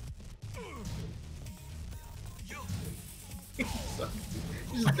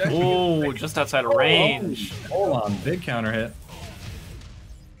 Oh, just outside of range. Hold on, big counter hit.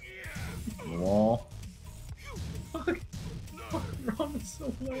 On the wall. Rom is so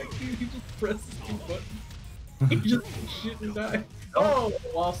whack, dude. He just presses the button. He just shit and die. Oh,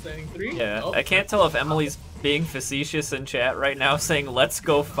 wall standing 3. Yeah, Oh. I can't tell if Emily's being facetious in chat right now, saying "Let's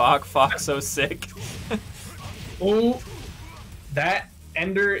go, Fox so sick." Oh, that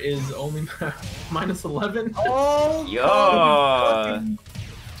ender is only minus 11. Oh, Yeah.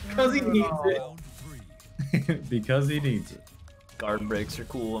 Because he needs it. Round 3. because he needs it. Guard breaks are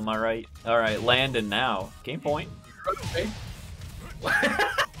cool, am I right? All right, Landon now. Game point. Okay.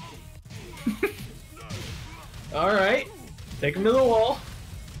 All right, take him to the wall.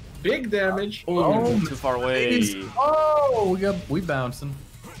 Big damage. Oh, Too far away. Oh, we bouncing.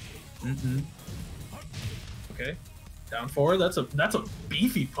 Okay, down 4. That's a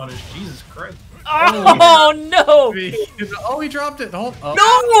beefy punish. Jesus Christ. Oh no! Oh, he dropped it. Hold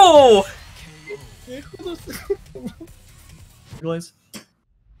oh. No! Realize.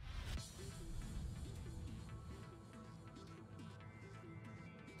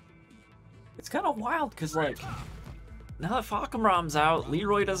 It's kind of wild because like now that Fakamram's out,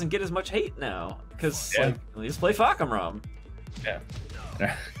 Leroy doesn't get as much hate now because Yeah. like we just play Fakamram. Yeah.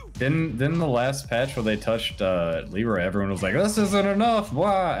 Didn't the last patch where they touched Leroy, everyone was like, "This isn't enough,"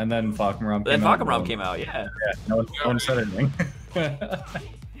 blah, and then Fakamram. Then Fakamram came out, yeah. Yeah, no one said anything.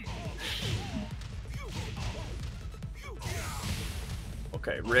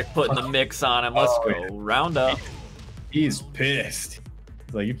 Okay, Rick putting the mix on him. Let's go. Round up. He's pissed.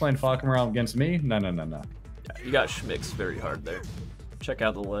 He's like, "You playing Fakamram against me? No. You got schmixed very hard there. check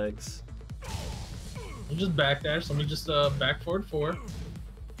out the legs. I'll just backdash. Let me just back forward 4.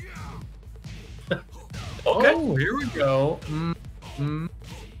 Okay. Oh, here we go.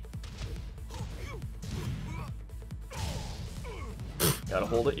 Gotta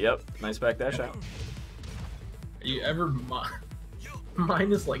hold it. Yep. Nice back dash out. Are you ever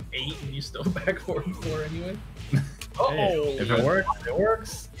minus like 8 and you still back forward 4 anyway? Hey, if it works, it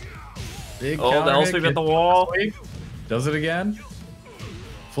works. Big Oh, the counter L hit sweep gets at the wall. Does it again.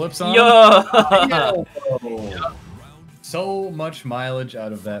 Flips on. Yo! Yo! So much mileage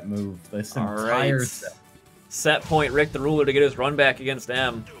out of that move. This entire Alright. set. Set point Rick Tha Rular to get his run back against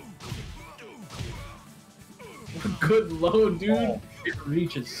M. Good load, dude. It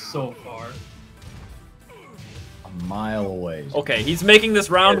reaches so far. A mile away. Okay, he's making this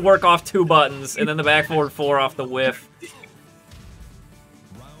round work off 2 buttons, and then the back forward 4 off the whiff.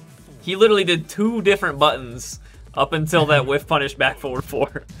 He literally did 2 different buttons up until that whiff punish back forward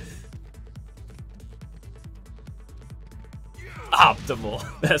 4. Optimal.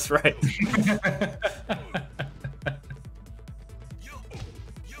 That's right.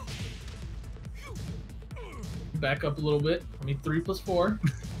 Back up a little bit. I mean 3 plus 4.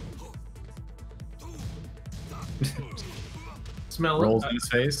 Smell Rolls it. in his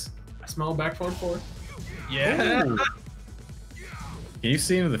face. I smell back forward 4. Yeah. Ooh. Can you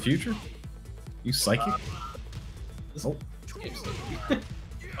see into the future? You psychic? Oh.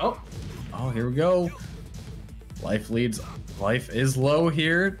 Oh. Oh, here we go. Life is low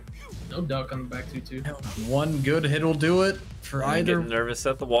here. No duck on the back 2-2. One good hit will do it for I'm either. getting nervous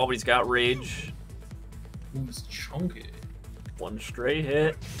at the wall, but he's got rage. Who's chunky? 1 straight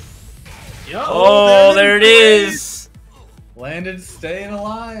hit. Yo, Oh, there it is! Landon staying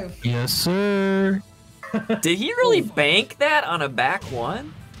alive. Yes, sir. Did he really bank that on a back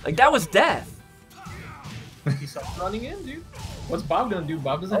 1? Like, that was death. He stopped running in, dude. What's Bob gonna do?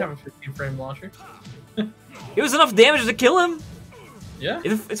 Bob doesn't have a 15 frame launcher. It was enough damage to kill him. Yeah.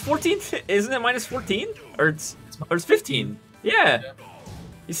 It's 14, isn't it minus 14? Or it's 15. Yeah.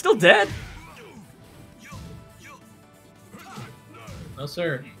 He's still dead. No,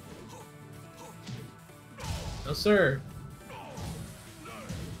 sir. No, sir.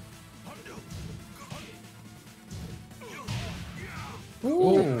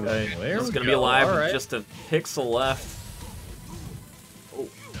 Ooh, Okay. there He's we gonna go. be alive All with right. just a pixel left. Oh,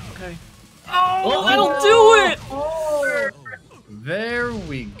 okay. Oh, Oh, that'll do it! There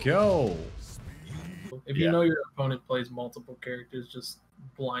we go. If you know your opponent plays multiple characters, just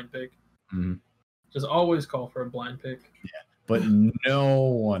blind pick. Mhm. Just always call for a blind pick. But no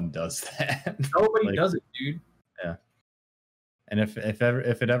one does that. Nobody Like, does it, dude. Yeah. And if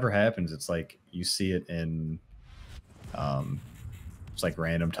it ever happens, it's like you see it in it's like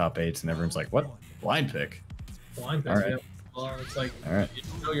random top 8s and everyone's like, what? Blind pick. Blind pick. All right. Yeah. Well, it's like All right. you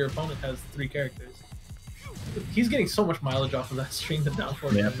know your opponent has 3 characters. He's getting so much mileage off of that string to down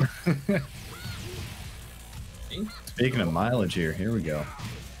forward. Yep. Speaking of mileage here we go.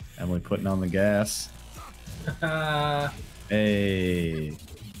 Emily putting on the gas. Hey.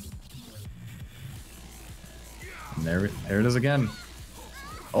 And there it is again.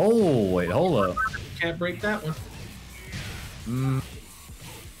 Oh, wait, hold up. Can't break that one.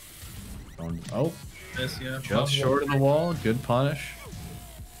 Oh, Yes, yeah. just short of the wall. Good punish.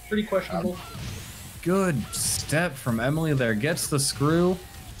 Pretty questionable. Good step from Emily there. Gets the screw.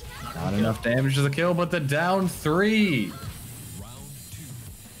 Not enough damage to the kill, but the down 3.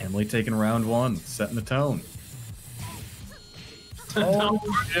 Emily taking round 1, setting the tone. Down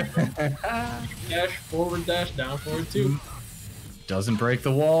dash, forward dash, down forward 2. Doesn't break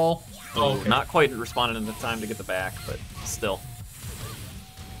the wall. Oh, okay. not quite responding in the time to get the back, but still.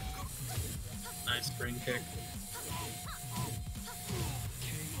 Nice spring kick.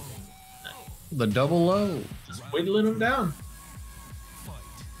 The double low. Just whittling him down.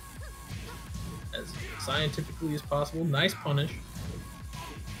 As scientifically as possible. Nice punish.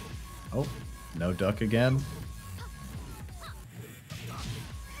 Oh, no duck again.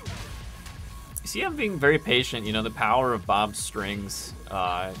 You see, I'm being very patient. You know, the power of Bob's strings,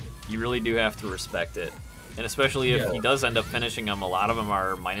 you really do have to respect it. And especially if he does end up finishing them, a lot of them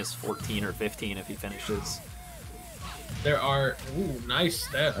are minus 14 or 15 if he finishes. There are, ooh, nice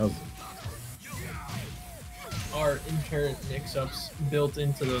steps. Oh. Are inherent mix-ups built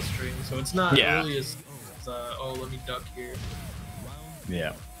into those strings, so it's not really as oh, let me duck here.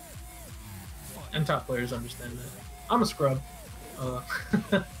 Yeah. And top players understand that. I'm a scrub.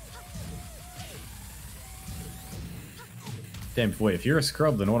 Damn, wait, if you're a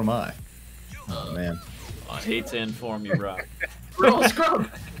scrub, then what am I? Oh, man. I hate to inform you, Rob. We're all scrub!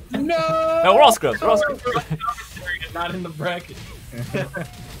 No! No, we're all scrubs. We're all scrubs. Not in the bracket.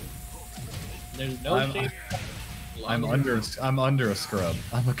 There's no shape. I'm under a scrub.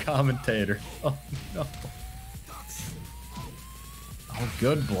 I'm a commentator. Oh no. Oh,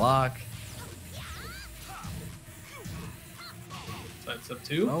 good block. That's up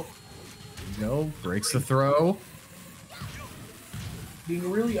 2. Oh. No, breaks the throw. Being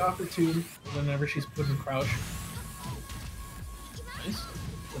really opportune whenever she's put in crouch. Nice.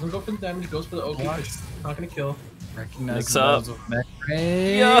 Doesn't go for the damage, goes for the OK. It's not gonna kill. Recognize Mix up.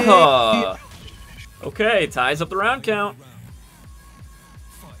 Yeah. Okay, ties up the round count.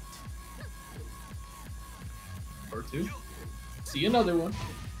 Or 2. See another one.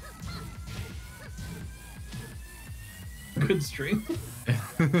 Good string.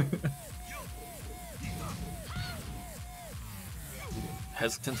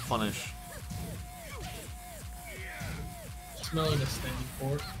 Hesitant to punish. Smelling a standing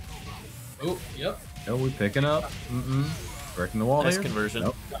fork. Oh, yep. No, we picking up. Breaking the wall Nice here. conversion.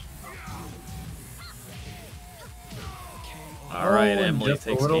 Nope. All right, Oh, and Emily just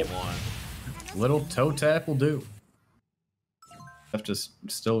a takes little- game 1. Little toe tap will do. Have to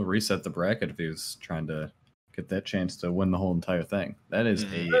still reset the bracket if he was trying to get that chance to win the whole entire thing. That is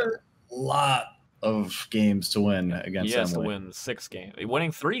a lot of games to win against He has Emily. to win 6 games.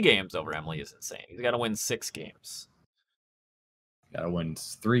 Winning 3 games over Emily is insane. He's got to win 6 games. Got to win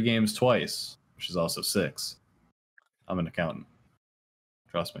 3 games twice, which is also 6. I'm an accountant.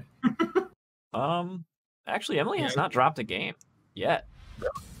 Trust me. Actually, Emily has not dropped a game yet.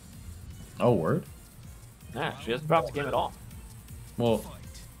 Oh, word? Yeah, she hasn't dropped a game at all. Well,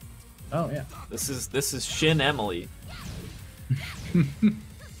 oh yeah. This is Shin Emily.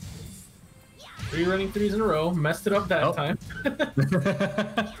 3 running 3s in a row. Messed it up that time.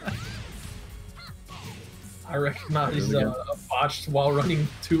 I recognize a botched while running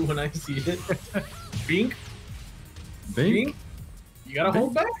 2 when I see it. Bink. Bink. You gotta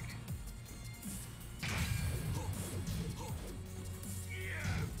hold back.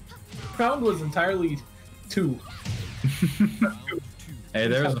 Round was entirely 2. Hey,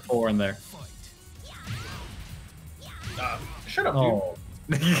 there's a 4 in there. Shut up, Oh.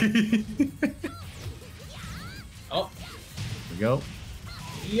 dude. Oh, We go.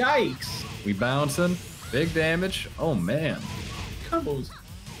 yikes. We bouncing. Big damage. Oh man. Combos.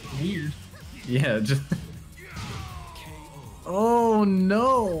 Weird. Yeah. Just. Oh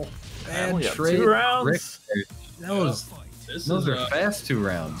no. Bad Emily up trade. 2 rounds. Rick. Those This are fast 2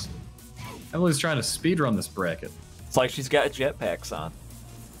 rounds. Emily's trying to speedrun this bracket. It's like she's got jetpacks on.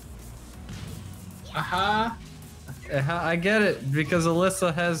 Aha. I get it because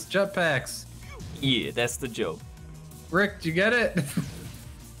Alyssa has jetpacks. Yeah, that's the joke. Rick, do you get it?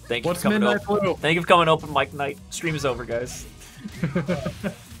 Thank you What's for coming Midnight open. Blue? Thank you for coming open mic night. Stream is over, guys.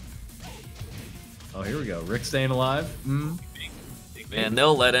 Oh, here we go. Rick staying alive. Man,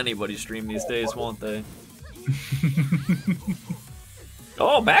 they'll let anybody stream these days, won't they?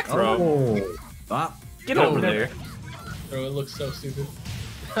 Oh, back throw. Oh. Ah. Get over there. Bro, it looks so stupid.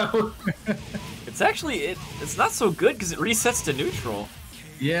 It's actually it's not so good because it resets to neutral.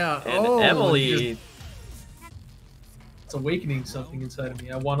 Yeah. And oh, Emily, It's awakening something inside of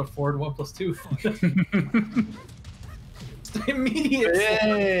me. I want to forward 1 + 2. It's immediate.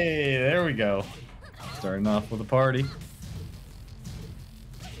 Hey, there we go. Starting off with a party.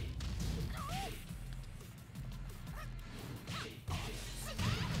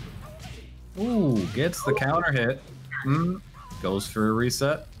 Ooh, gets the counter hit. Goes for a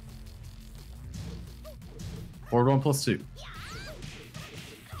reset. Forward 1 + 2.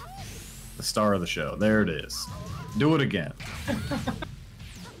 The star of the show. There it is. Do it again.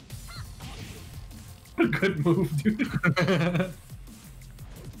 What a good move, dude.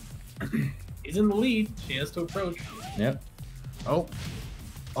 He's in the lead. She has to approach. Yep. Oh.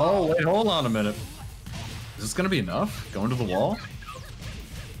 Oh, wait, hold on a minute. Is this gonna be enough? Going to the wall?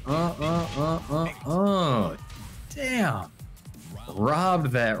 Damn.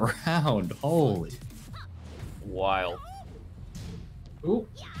 Robbed that round. Holy. wild. Ooh.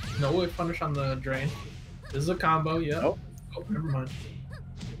 No whip punish on the drain. This is a combo, yeah. Oh. Oh, never mind.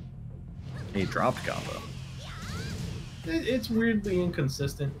 A dropped combo. It's weirdly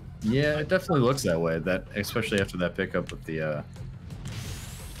inconsistent. Yeah, it definitely looks that way. That especially after that pickup with the Yeah,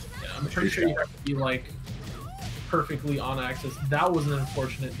 I'm pretty sure you have to be like perfectly on axis. That was an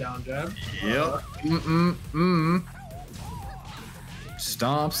unfortunate down jab. Yep.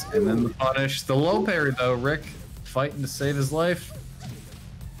 Stomps and then the punish. The low parry though, Rick fighting to save his life.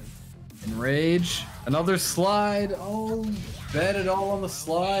 Enrage. Another slide. Oh, bet it all on the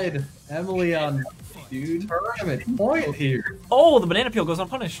slide. Emily on dude. Tournament point here. Oh, the banana peel goes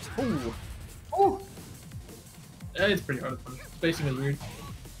unpunished. Ooh. Ooh. It's pretty hard to punish. Spacing is weird.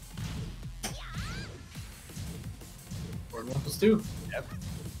 Forward 1+2. Yep.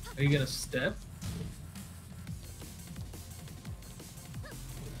 Are you gonna step?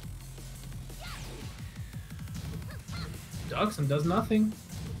 Ducks and does nothing.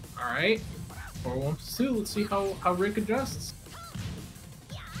 Alright. Forward 1+2. Let's see how Rick adjusts.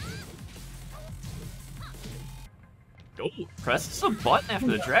 Oh, presses a button after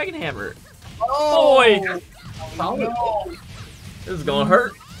the Dragon Hammer. Oh! Boy! No. This is gonna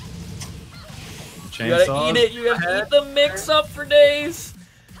hurt. You gotta eat it. You have to eat the mix up for days.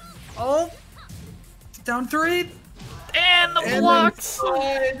 Oh! Down 3! And the blocks!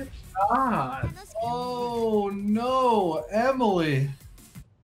 God. Oh no, Emily!